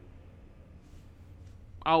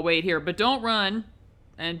I'll wait here. But don't run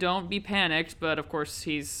and don't be panicked. But of course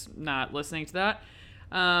he's not listening to that.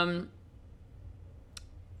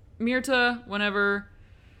 Mirta, whenever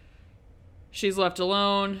she's left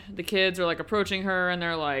alone. The kids are like approaching her and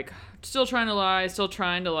they're like still trying to lie, still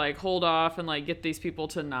trying to like hold off and like get these people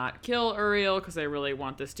to not kill Uriel because they really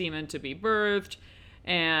want this demon to be birthed.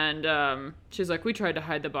 And she's like, we tried to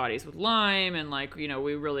hide the bodies with lime and like, you know,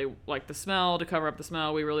 we really like the smell, to cover up the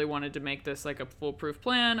smell. We really wanted to make this like a foolproof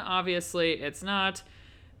plan. Obviously it's not.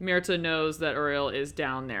 Myrta knows that Uriel is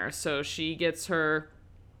down there, so she gets her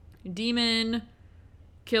demon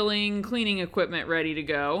killing cleaning equipment ready to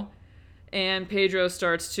go. And Pedro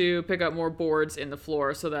starts to pick up more boards in the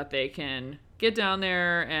floor so that they can get down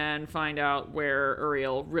there and find out where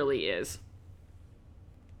Uriel really is.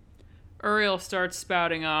 Uriel starts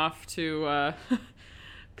spouting off to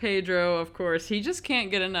Pedro, of course. He just can't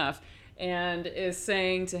get enough and is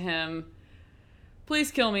saying to him,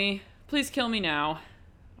 please kill me. Please kill me now.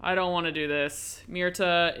 I don't want to do this.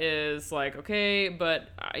 Myrta is like, okay, but,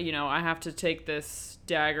 you know, I have to take this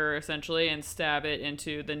dagger, essentially, and stab it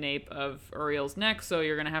into the nape of Uriel's neck, so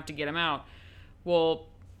you're going to have to get him out. Well,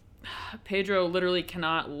 Pedro literally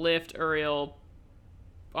cannot lift Uriel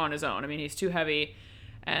on his own. I mean, he's too heavy.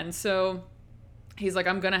 And so he's like,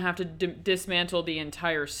 I'm going to have to dismantle the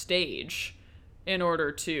entire stage in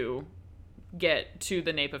order to get to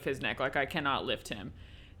the nape of his neck. Like, I cannot lift him.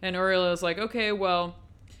 And Uriel is like, okay, well,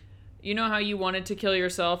 you know how you wanted to kill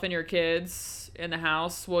yourself and your kids in the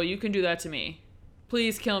house? Well, you can do that to me.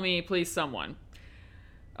 Please kill me, please someone.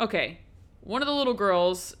 Okay, one of the little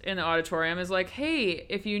girls in the auditorium is like, hey,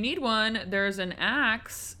 if you need one, there's an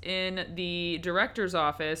axe in the director's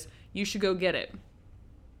office. You should go get it.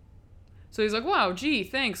 So he's like, wow, gee,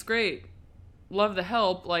 thanks, great. Love the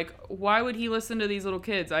help. Like, why would he listen to these little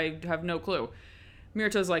kids? I have no clue.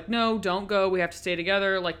 Myrta's like, no, don't go. We have to stay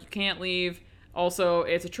together. Like, you can't leave. Also,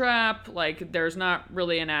 it's a trap. Like, there's not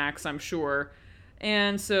really an axe, I'm sure.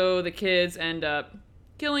 And so the kids end up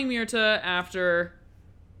killing Myrta after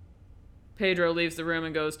Pedro leaves the room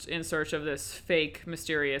and goes in search of this fake,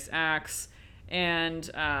 mysterious axe. And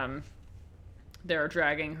they're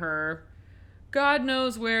dragging her God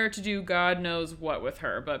knows where to do God knows what with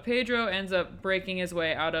her. But Pedro ends up breaking his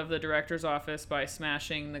way out of the director's office by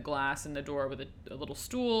smashing the glass in the door with a little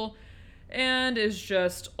stool, and is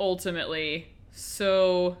just ultimately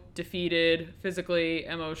so defeated physically,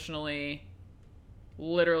 emotionally,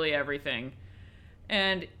 literally everything.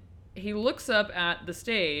 And he looks up at the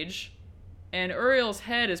stage, and Uriel's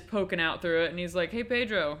head is poking out through it, and he's like, hey,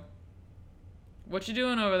 Pedro, what you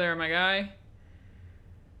doing over there, my guy?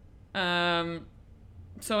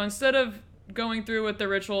 So instead of going through with the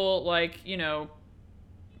ritual like, you know,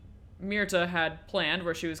 Myrta had planned,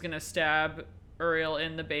 where she was going to stab Uriel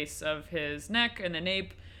in the base of his neck and the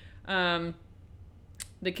nape,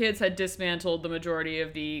 the kids had dismantled the majority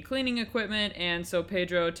of the cleaning equipment, and so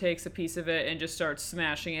Pedro takes a piece of it and just starts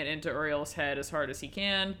smashing it into Uriel's head as hard as he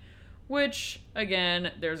can, which,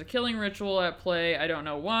 again, there's a killing ritual at play. I don't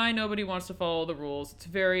know why nobody wants to follow the rules. It's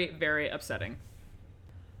very, very upsetting.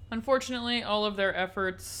 Unfortunately, all of their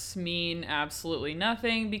efforts mean absolutely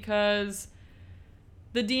nothing because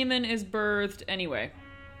the demon is birthed anyway.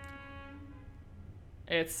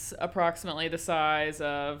 It's approximately the size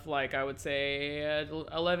of, like, I would say, an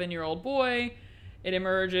 11-year-old boy. It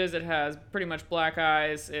emerges, it has pretty much black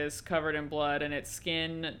eyes, is covered in blood, and its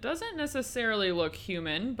skin doesn't necessarily look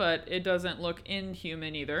human, but it doesn't look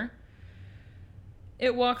inhuman either.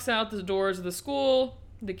 It walks out the doors of the school,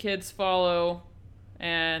 the kids follow,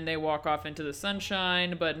 and they walk off into the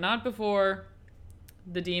sunshine, but not before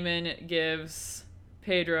the demon gives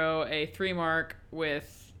Pedro a 3-mark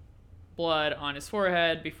with blood on his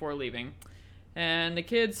forehead before leaving. And the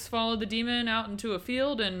kids follow the demon out into a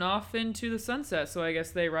field and off into the sunset, so I guess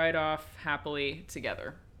they ride off happily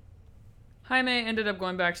together. Jaime ended up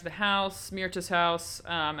going back to the house, Myrta's house,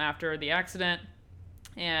 after the accident,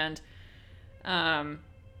 and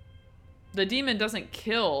the demon doesn't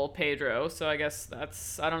kill Pedro, so I guess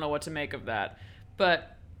I don't know what to make of that.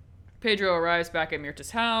 But Pedro arrives back at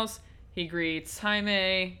Myrta's house. He greets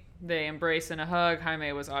Jaime. They embrace in a hug.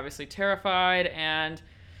 Jaime was obviously terrified, and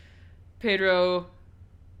Pedro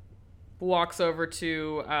walks over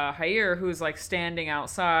to Jair, who's like standing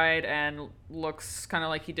outside and looks kind of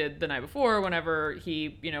like he did the night before whenever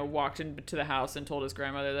he, you know, walked into the house and told his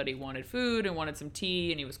grandmother that he wanted food and wanted some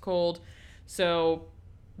tea and he was cold. So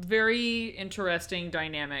very interesting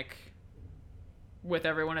dynamic with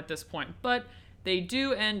everyone at this point. But they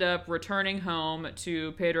do end up returning home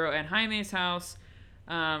to Pedro and Jaime's house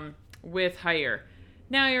with Jair.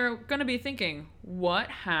 Now you're going to be thinking, what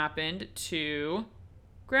happened to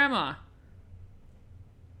Grandma?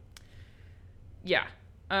 Yeah.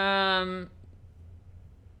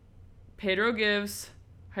 Pedro gives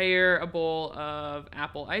Hire a bowl of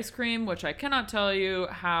apple ice cream, which I cannot tell you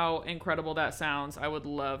how incredible that sounds. I would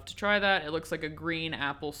love to try that. It looks like a green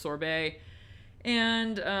apple sorbet.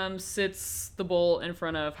 And sits the bowl in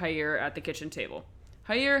front of Hire at the kitchen table.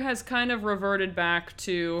 Hire has kind of reverted back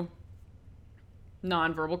to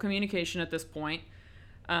nonverbal communication at this point.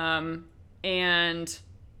 And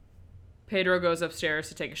Pedro goes upstairs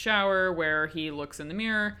to take a shower, where he looks in the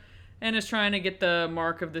mirror and is trying to get the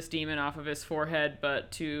mark of this demon off of his forehead,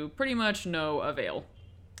 but to pretty much no avail.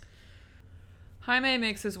 Jaime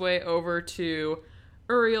makes his way over to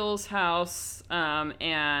Uriel's house,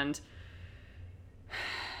 and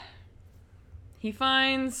he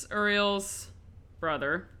finds Uriel's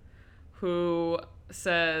brother, who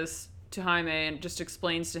says to Jaime and just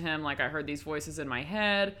explains to him, like, I heard these voices in my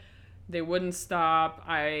head. They wouldn't stop.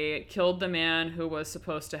 I killed the man who was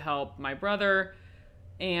supposed to help my brother,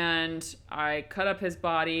 and I cut up his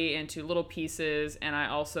body into little pieces, and I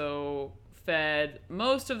also fed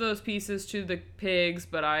most of those pieces to the pigs,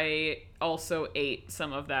 but I also ate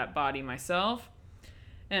some of that body myself.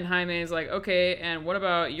 And Jaime is like, okay, and what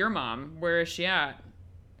about your mom? Where is she at?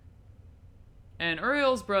 And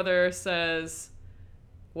Uriel's brother says,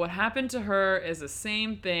 what happened to her is the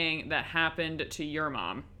same thing that happened to your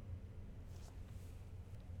mom.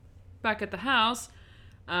 Back at the house,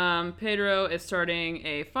 Pedro is starting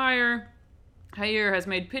a fire. Jair has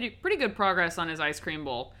made pretty good progress on his ice cream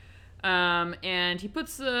bowl. And he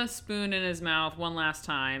puts the spoon in his mouth one last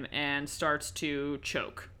time and starts to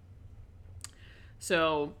choke.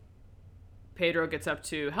 So Pedro gets up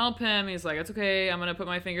to help him. He's like, it's okay. I'm going to put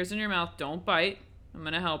my fingers in your mouth. Don't bite. I'm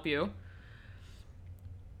going to help you.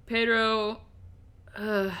 Pedro,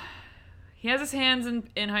 he has his hands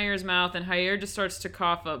in Jair's mouth, and Jair just starts to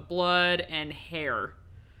cough up blood and hair.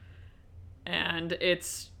 And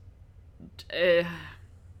it's kind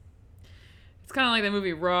of like the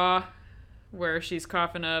movie Raw, where she's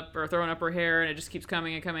coughing up or throwing up her hair, and it just keeps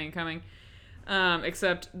coming and coming and coming.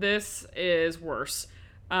 Except this is worse.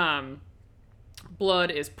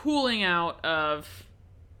 Blood is pooling out of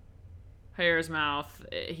Jair's mouth.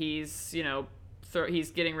 He's,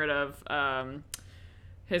 he's getting rid of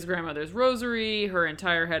his grandmother's rosary, her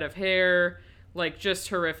entire head of hair, like, just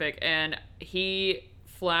horrific. And he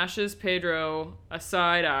flashes Pedro a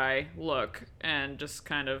side-eye look and just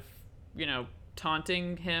kind of,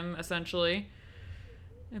 taunting him, essentially.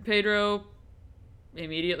 And Pedro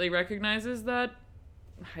immediately recognizes that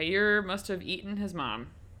Jair must have eaten his mom.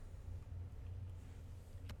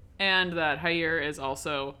 And that Jair is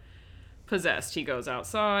also possessed. He goes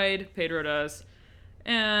outside, Pedro does,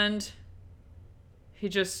 and he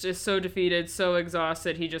just is so defeated, so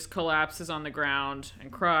exhausted, he just collapses on the ground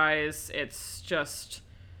and cries. It's just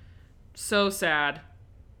so sad.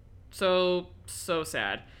 So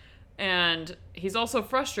sad. And he's also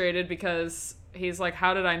frustrated because he's like,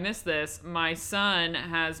 how did I miss this? My son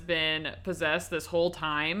has been possessed this whole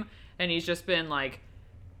time, and he's just been, like,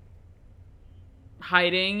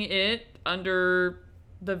 hiding it under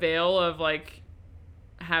the veil of, like,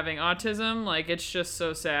 having autism. Like, it's just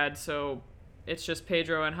so sad. So it's just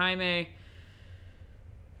Pedro and Jaime.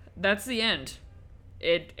 That's the end.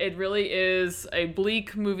 It really is a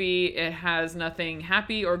bleak movie. It has nothing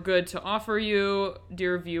happy or good to offer you,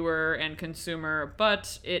 dear viewer and consumer,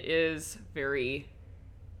 but it is very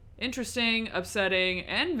interesting, upsetting,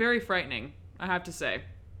 and very frightening, I have to say.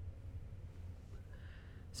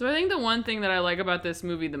 So I think the one thing that I like about this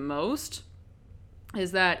movie the most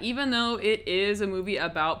is that even though it is a movie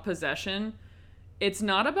about possession, it's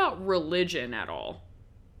not about religion at all.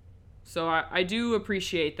 So I do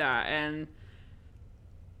appreciate that, and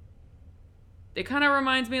it kind of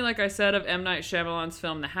reminds me, like I said, of M. Night Shyamalan's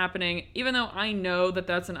film The Happening. Even though I know that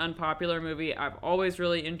that's an unpopular movie, I've always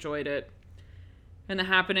really enjoyed it. In The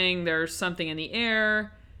Happening, there's something in the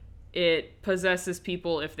air. It possesses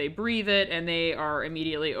people if they breathe it, and they are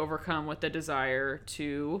immediately overcome with the desire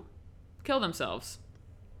to kill themselves.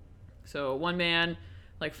 So one man,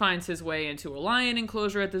 like, finds his way into a lion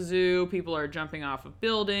enclosure at the zoo. People are jumping off of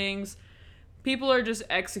buildings. People are just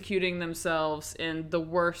executing themselves in the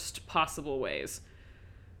worst possible ways.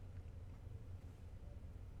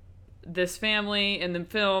 This family in the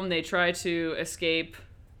film, they try to escape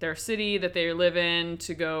their city that they live in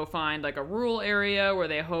to go find, like, a rural area where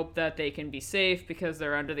they hope that they can be safe, because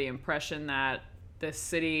they're under the impression that this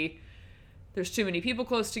city, there's too many people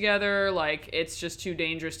close together, like, it's just too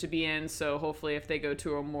dangerous to be in. So hopefully if they go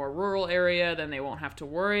to a more rural area, then they won't have to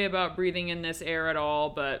worry about breathing in this air at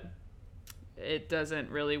all. But it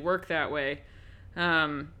doesn't really work that way.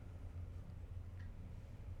 The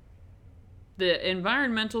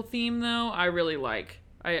environmental theme, though, I really like.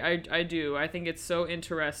 I do. I think it's so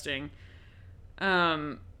interesting.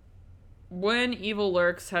 When Evil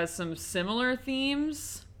Lurks has some similar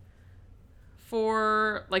themes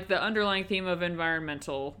for, like, the underlying theme of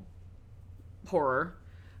environmental horror,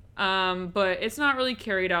 but it's not really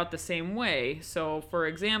carried out the same way. So, for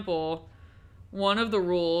example, one of the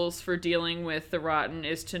rules for dealing with the rotten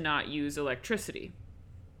is to not use electricity.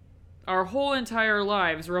 Our whole entire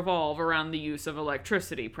lives revolve around the use of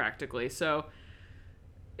electricity, practically. So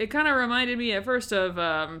it kind of reminded me at first of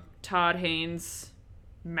Todd Haynes'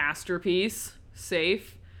 masterpiece,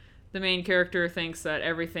 Safe. The main character thinks that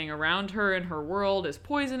everything around her in her world is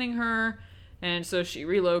poisoning her, and so she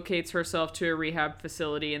relocates herself to a rehab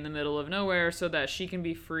facility in the middle of nowhere so that she can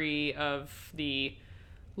be free of the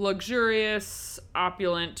luxurious,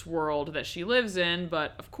 opulent world that she lives in.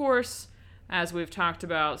 But of course, as we've talked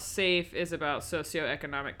about, Safe is about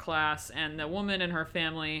socioeconomic class, and the woman and her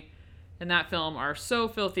family in that film are so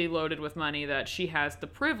filthy loaded with money that she has the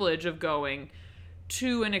privilege of going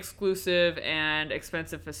to an exclusive and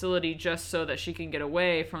expensive facility just so that she can get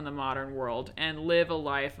away from the modern world and live a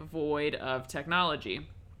life void of technology.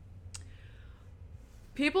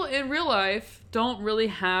 People in real life don't really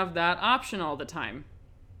have that option all the time,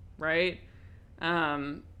 right?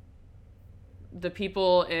 The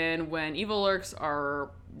people in When Evil Lurks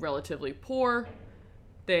are relatively poor.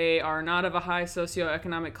 They are not of a high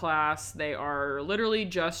socioeconomic class. They are literally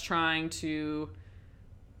just trying to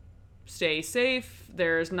stay safe.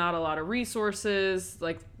 There's not a lot of resources.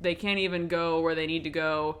 Like, they can't even go where they need to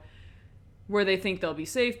go, where they think they'll be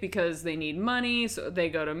safe, because they need money. So they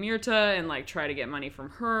go to Myrta and, like, try to get money from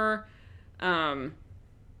her.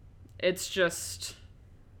 It's just...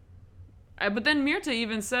 But then Myrta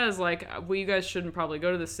even says, like, well, you guys shouldn't probably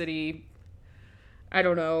go to the city. I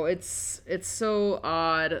don't know. It's so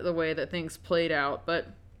odd the way that things played out. But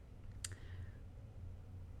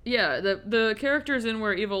yeah, the characters in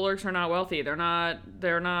Where Evil Lurks are not wealthy. They're not,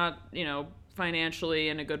 you know, financially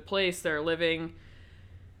in a good place. They're living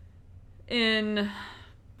in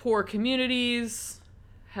poor communities,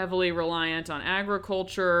 heavily reliant on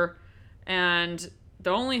agriculture, and the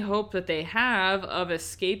only hope that they have of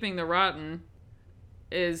escaping the rotten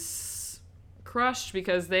is crushed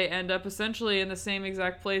because they end up essentially in the same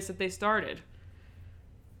exact place that they started.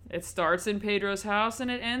 It starts in Pedro's house and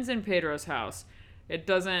it ends in Pedro's house. It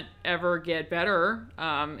doesn't ever get better.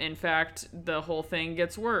 In fact, the whole thing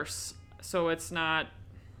gets worse. So it's not...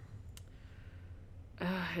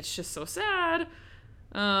 it's just so sad.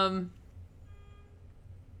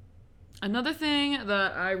 Another thing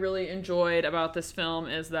that I really enjoyed about this film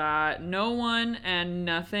is that no one and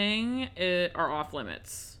nothing are off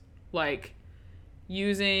limits. Like,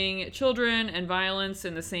 using children and violence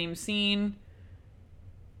in the same scene,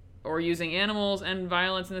 or using animals and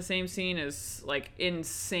violence in the same scene, is, like,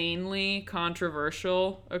 insanely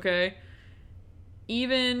controversial, okay?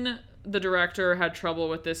 Even the director had trouble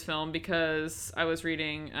with this film because I was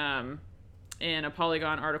reading in a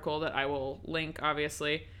Polygon article that I will link,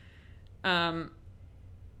 obviously.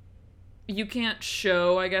 You can't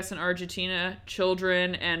show, I guess, in Argentina,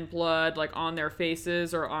 children and blood, like, on their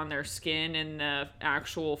faces or on their skin in the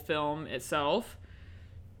actual film itself.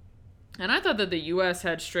 And I thought that the US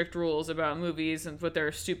had strict rules about movies and with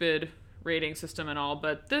their stupid rating system and all,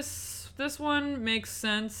 but this one makes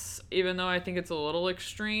sense, even though I think it's a little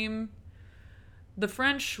extreme. The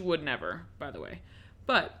French would never, by the way.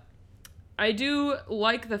 But I do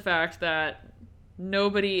like the fact that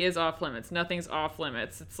nobody is off limits. Nothing's off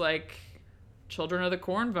limits. It's like Children of the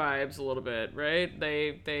Corn vibes a little bit, right?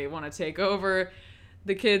 They want to take over.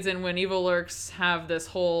 The kids in When Evil Lurks have this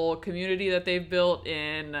whole community that they've built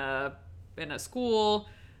in a school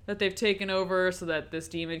that they've taken over so that this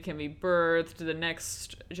demon can be birthed. The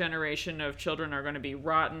next generation of children are going to be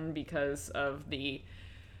rotten because of the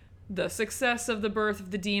success of the birth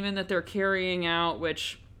of the demon that they're carrying out,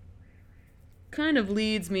 which kind of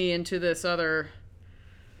leads me into this other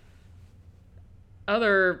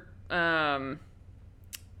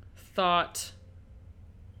thought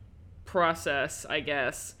process, I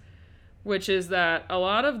guess, which is that a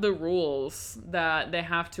lot of the rules that they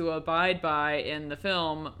have to abide by in the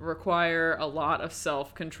film require a lot of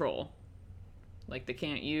self-control. Like, they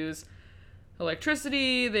can't use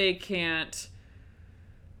electricity, they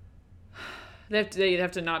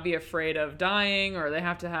have to not be afraid of dying, or they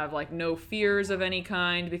have to have, like, no fears of any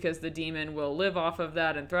kind because the demon will live off of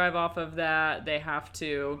that and thrive off of that. They have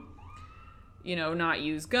to, you know, not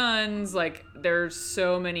use guns. Like, there's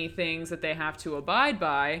so many things that they have to abide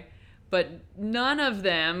by, but none of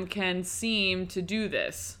them can seem to do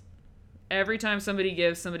this. Every time somebody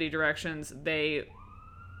gives somebody directions, they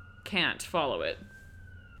can't follow it.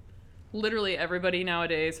 Literally everybody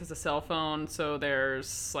nowadays has a cell phone, so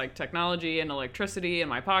there's like technology and electricity in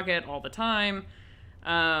my pocket all the time.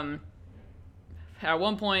 Um, at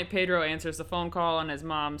one point, Pedro answers the phone call on his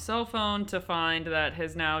mom's cell phone to find that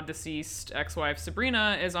his now deceased ex-wife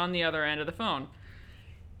Sabrina is on the other end of the phone.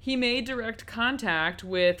 He made direct contact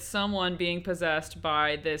with someone being possessed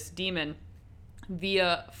by this demon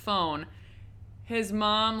via phone. His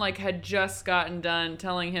mom had just gotten done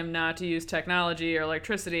telling him not to use technology or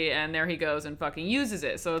electricity, and there he goes and fucking uses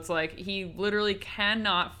it. So it's like he literally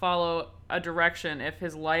cannot follow a direction if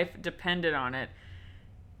his life depended on it.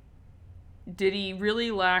 Did he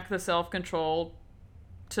really lack the self-control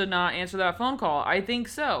to not answer that phone call? I think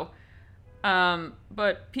so.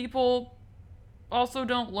 But people also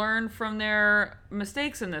don't learn from their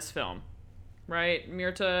mistakes in this film, right?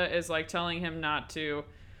 Mirta is telling him not to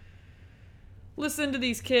listen to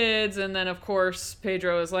these kids, and then of course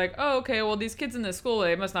Pedro is like, oh, okay, well, these kids in this school,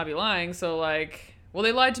 they must not be lying, so well,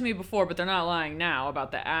 they lied to me before, but they're not lying now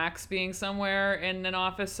about the axe being somewhere in an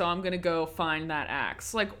office, so I'm gonna go find that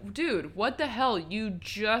axe. Dude, what the hell? You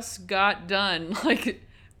just got done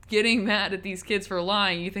getting mad at these kids for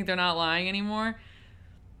lying. You think they're not lying anymore?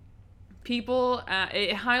 People,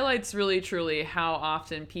 it highlights really truly how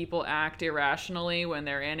often people act irrationally when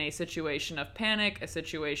they're in a situation of panic, a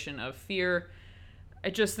situation of fear. I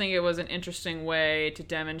just think it was an interesting way to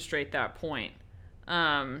demonstrate that point.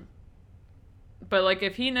 But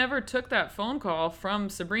if he never took that phone call from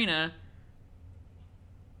Sabrina,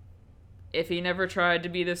 if he never tried to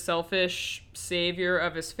be the selfish savior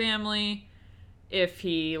of his family, if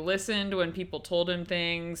he listened when people told him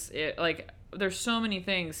things, there's so many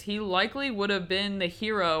things. He likely would have been the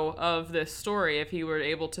hero of this story if he were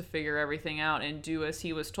able to figure everything out and do as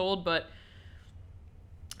he was told, but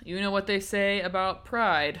you know what they say about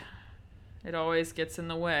pride. It always gets in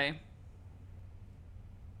the way.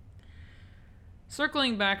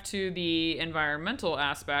 Circling back to the environmental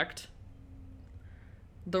aspect,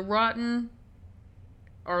 the rotten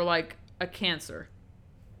are like a cancer.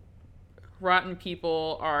 Rotten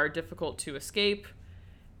people are difficult to escape.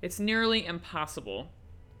 It's nearly impossible.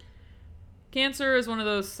 Cancer is one of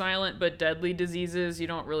those silent but deadly diseases. You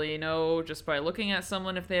don't really know just by looking at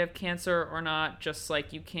someone if they have cancer or not, just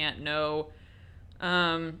like you can't know.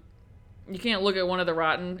 You can't look at one of the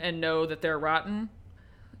rotten and know that they're rotten.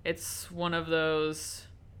 It's one of those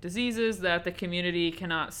diseases that the community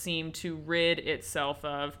cannot seem to rid itself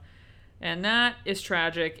of, and that is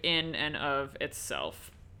tragic in and of itself.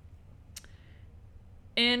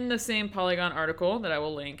 In the same Polygon article that I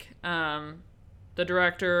will link, the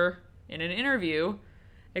director, in an interview,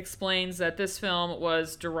 explains that this film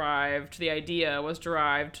the idea was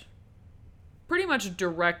derived pretty much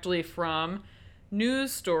directly from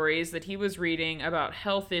news stories that he was reading about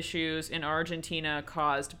health issues in Argentina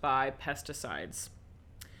caused by pesticides.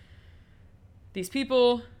 These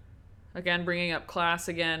people, again, bringing up class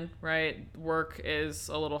again, right? Work is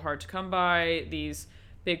a little hard to come by. These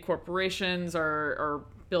big corporations are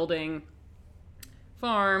building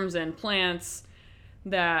farms and plants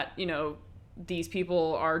that, these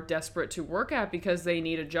people are desperate to work at because they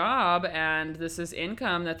need a job, and this is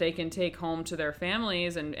income that they can take home to their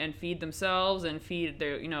families and feed themselves and feed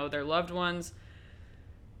their loved ones.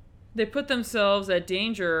 They put themselves at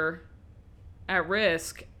danger, at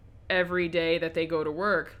risk, every day that they go to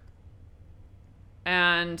work.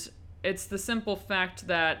 And it's the simple fact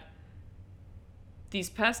that these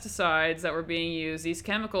pesticides that were being used, these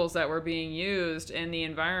chemicals that were being used in the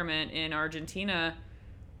environment in Argentina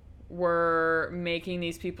were making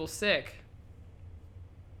these people sick.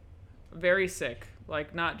 Very sick.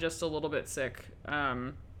 Not just a little bit sick.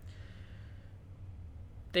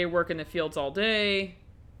 They work in the fields all day.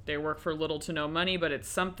 They work for little to no money, but it's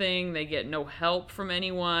something. They get no help from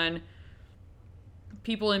anyone.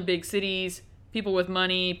 People in big cities, people with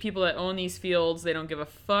money, people that own these fields, they don't give a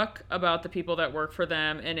fuck about the people that work for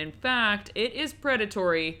them. And in fact, it is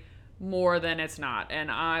predatory more than it's not. And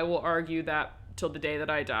I will argue that till the day that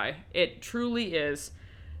I die. It truly is.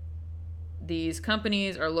 These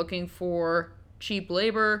companies are looking for cheap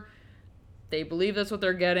labor. They believe that's what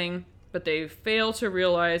they're getting, but they fail to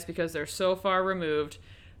realize, because they're so far removed,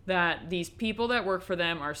 that these people that work for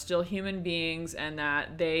them are still human beings and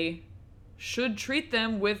that they should treat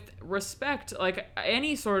them with respect, like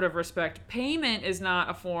any sort of respect. Payment is not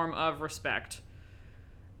a form of respect.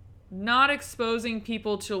 Not exposing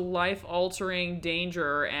people to life-altering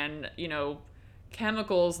danger and,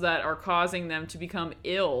 chemicals that are causing them to become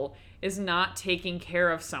ill is not taking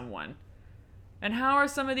care of someone. And how are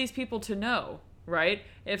some of these people to know, right?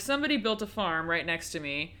 If somebody built a farm right next to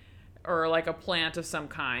me, or a plant of some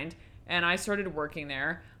kind, and I started working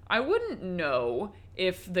there, I wouldn't know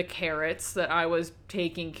if the carrots that I was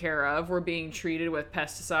taking care of were being treated with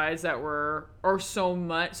pesticides that were, or so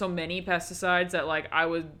many pesticides that like I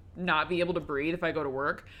would not be able to breathe if I go to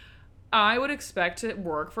work. I would expect to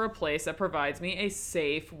work for a place that provides me a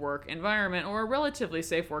safe work environment, or a relatively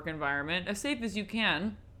safe work environment, as safe as you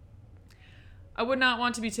can. I would not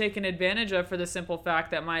want to be taken advantage of for the simple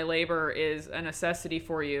fact that my labor is a necessity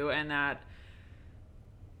for you, and that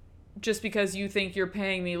just because you think you're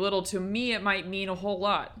paying me little, to me it might mean a whole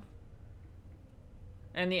lot.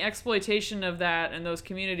 And the exploitation of that in those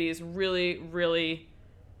communities really, really,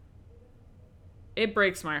 it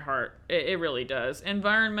breaks my heart. It really does.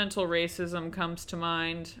 Environmental racism comes to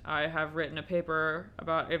mind. I have written a paper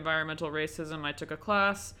about environmental racism. I took a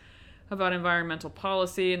class about environmental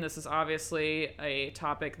policy, and this is obviously a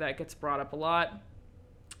topic that gets brought up a lot.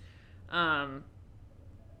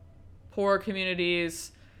 Poor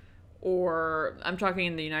communities, or I'm talking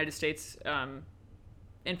in the United States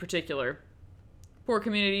in particular, poor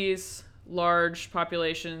communities, large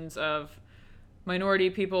populations of minority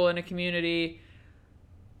people in a community,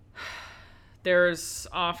 there's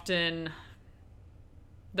often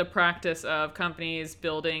the practice of companies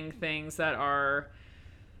building things that are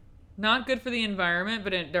not good for the environment,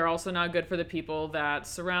 but they're also not good for the people that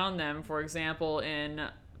surround them. For example, in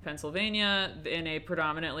Pennsylvania, in a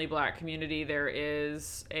predominantly black community, there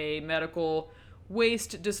is a medical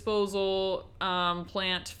waste disposal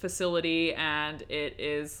plant facility, and it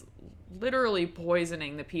is literally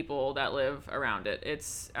poisoning the people that live around it.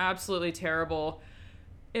 It's absolutely terrible.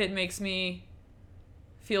 It makes me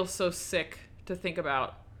feel so sick to think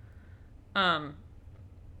about. But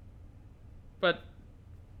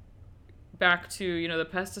back to, the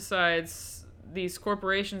pesticides. These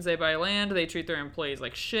corporations, they buy land, they treat their employees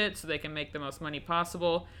like shit so they can make the most money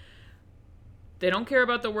possible. They don't care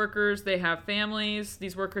about the workers. They have families.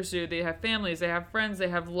 These workers do. They have families. They have friends. They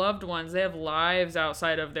have loved ones. They have lives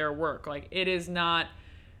outside of their work. Like, it is not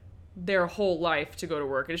their whole life to go to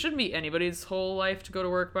work. It shouldn't be anybody's whole life to go to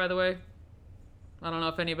work, by the way. I don't know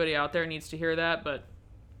if anybody out there needs to hear that, but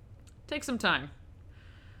take some time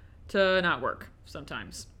to not work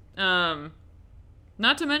sometimes.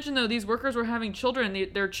 Not to mention, though, these workers were having children.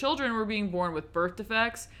 Their children were being born with birth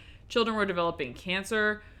defects. Children were developing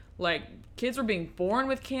cancer. Like, kids were being born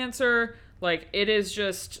with cancer. Like, it is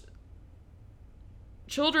just...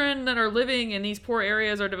 Children that are living in these poor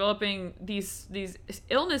areas are developing these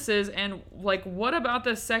illnesses, and, like, what about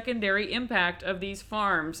the secondary impact of these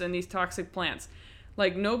farms and these toxic plants?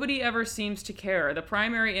 Like, nobody ever seems to care. The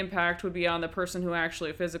primary impact would be on the person who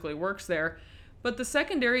actually physically works there, but the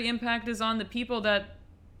secondary impact is on the people that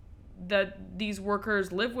these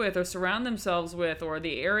workers live with or surround themselves with, or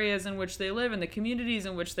the areas in which they live and the communities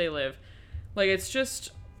in which they live. Like, it's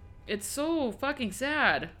so fucking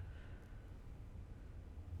sad.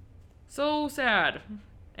 So sad.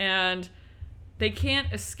 And they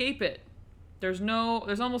can't escape it. There's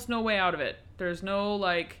almost no way out of it. There's no,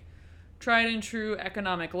 like, tried and true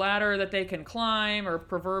economic ladder that they can climb, or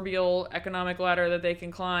proverbial economic ladder that they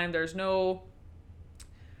can climb.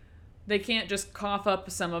 They can't just cough up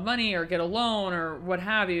a sum of money or get a loan or what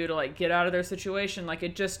have you to, like, get out of their situation. Like,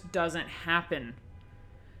 it just doesn't happen.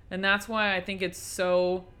 And that's why I think it's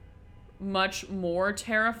so much more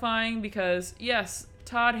terrifying, because, yes,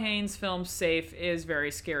 Todd Haynes' film Safe is very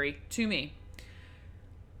scary to me.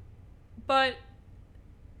 But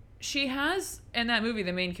she has, in that movie,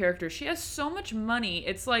 the main character, she has so much money,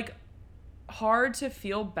 it's, like, hard to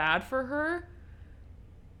feel bad for her.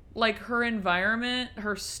 Like, her environment,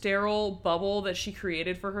 her sterile bubble that she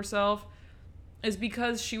created for herself, is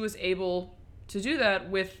because she was able to do that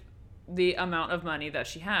with the amount of money that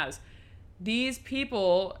she has. These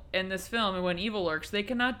people in this film, and When Evil Lurks, they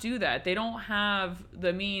cannot do that. They don't have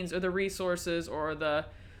the means or the resources or the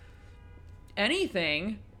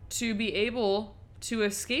anything to be able to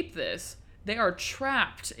escape this. They are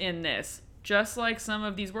trapped in this, just like some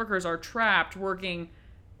of these workers are trapped working,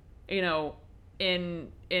 in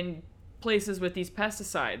places with these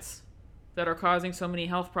pesticides that are causing so many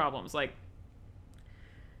health problems. Like,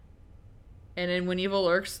 and in When Evil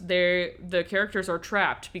Lurks, the characters are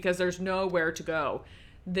trapped because there's nowhere to go.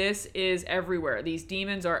 This is everywhere. These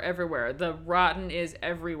demons are everywhere. The rotten is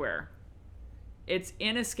everywhere. It's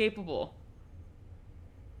inescapable.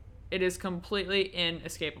 It is completely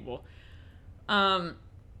inescapable. Also,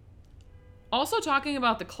 talking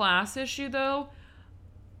about the class issue, though,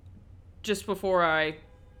 just before I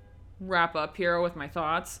wrap up here with my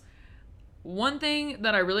thoughts, one thing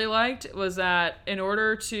that I really liked was that in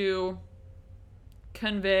order to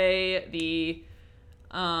convey the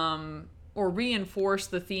or reinforce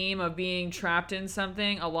the theme of being trapped in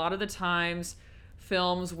something, a lot of the times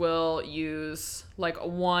films will use like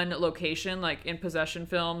one location, like in possession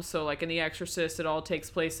films. So like in The Exorcist, it all takes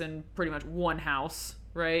place in pretty much one house,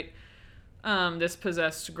 right? This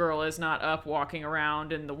possessed girl is not up walking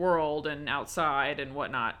around in the world and outside and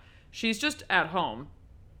whatnot. She's just at home.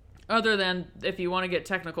 Other than, if you want to get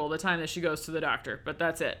technical, the time that she goes to the doctor. But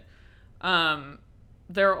that's it.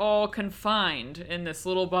 They're all confined in this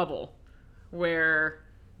little bubble where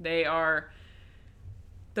they are...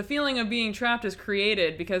 The feeling of being trapped is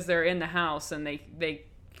created because they're in the house and they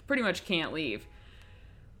pretty much can't leave.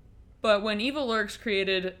 But when Evil Lurks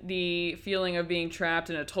created the feeling of being trapped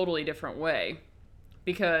in a totally different way,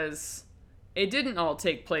 because it didn't all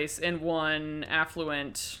take place in one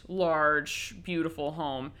affluent, large, beautiful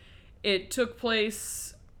home. It took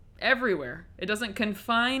place everywhere. It doesn't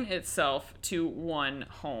confine itself to one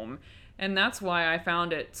home. And that's why I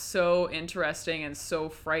found it so interesting and so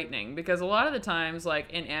frightening. Because a lot of the times,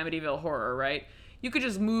 like in Amityville Horror, right, you could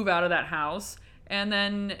just move out of that house and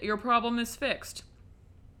then your problem is fixed.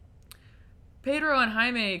 Pedro and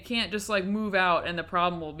Jaime can't just like move out and the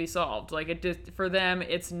problem will be solved. Like it just, for them,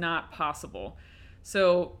 it's not possible.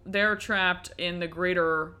 So they're trapped in the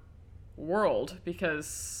greater world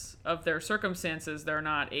because of their circumstances. They're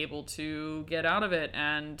not able to get out of it,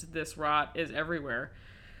 and this rot is everywhere.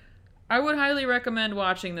 I would highly recommend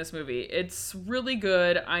watching this movie. It's really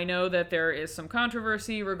good. I know that there is some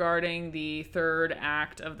controversy regarding the third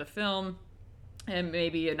act of the film and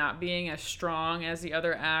maybe it not being as strong as the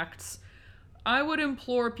other acts. I would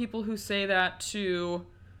implore people who say that to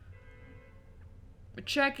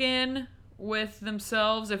check in with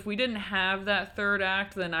themselves. If we didn't have that third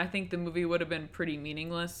act, then I think the movie would have been pretty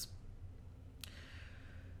meaningless.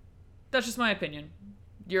 That's just my opinion.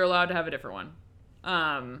 You're allowed to have a different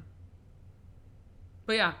one.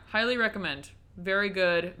 But yeah, highly recommend. Very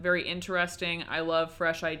good, very interesting. I love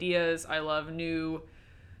fresh ideas. I love new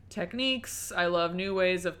techniques. I love new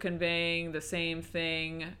ways of conveying the same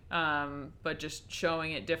thing, but just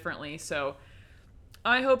showing it differently. So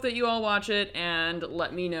I hope that you all watch it and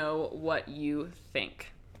let me know what you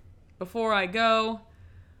think. Before I go,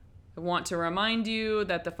 I want to remind you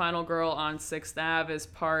that The Final Girl on 6th Ave is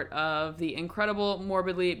part of the incredible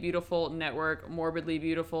Morbidly Beautiful network. Morbidly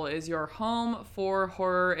Beautiful is your home for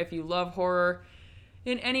horror. If you love horror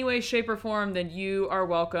in any way, shape, or form, then you are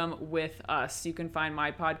welcome with us. You can find my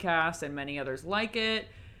podcast and many others like it,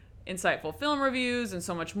 insightful film reviews, and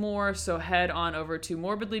so much more. So head on over to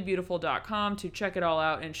morbidlybeautiful.com to check it all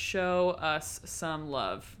out and show us some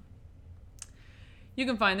love. You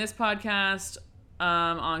can find this podcast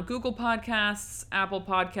on Google Podcasts, Apple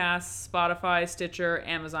Podcasts, Spotify, Stitcher,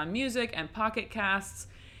 Amazon Music, and Pocket Casts.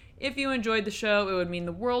 If you enjoyed the show, it would mean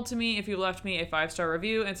the world to me if you left me a 5-star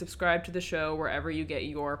review and subscribe to the show wherever you get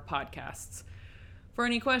your podcasts. For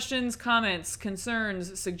any questions, comments,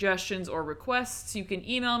 concerns, suggestions, or requests, you can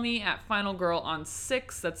email me at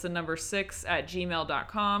finalgirlon6, that's the number 6, at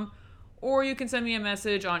gmail.com, or you can send me a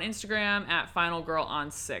message on Instagram at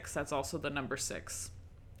finalgirlon6, that's also the number 6.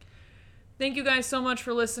 Thank you guys so much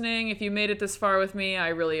for listening. If you made it this far with me, I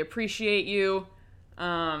really appreciate you.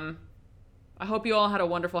 I hope you all had a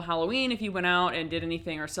wonderful Halloween if you went out and did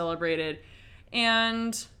anything or celebrated.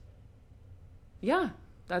 And yeah,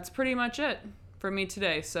 that's pretty much it for me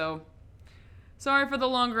today. So sorry for the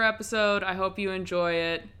longer episode. I hope you enjoy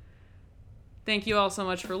it. Thank you all so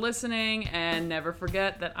much for listening. And never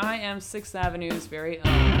forget that I am 6th Avenue's very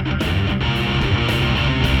own.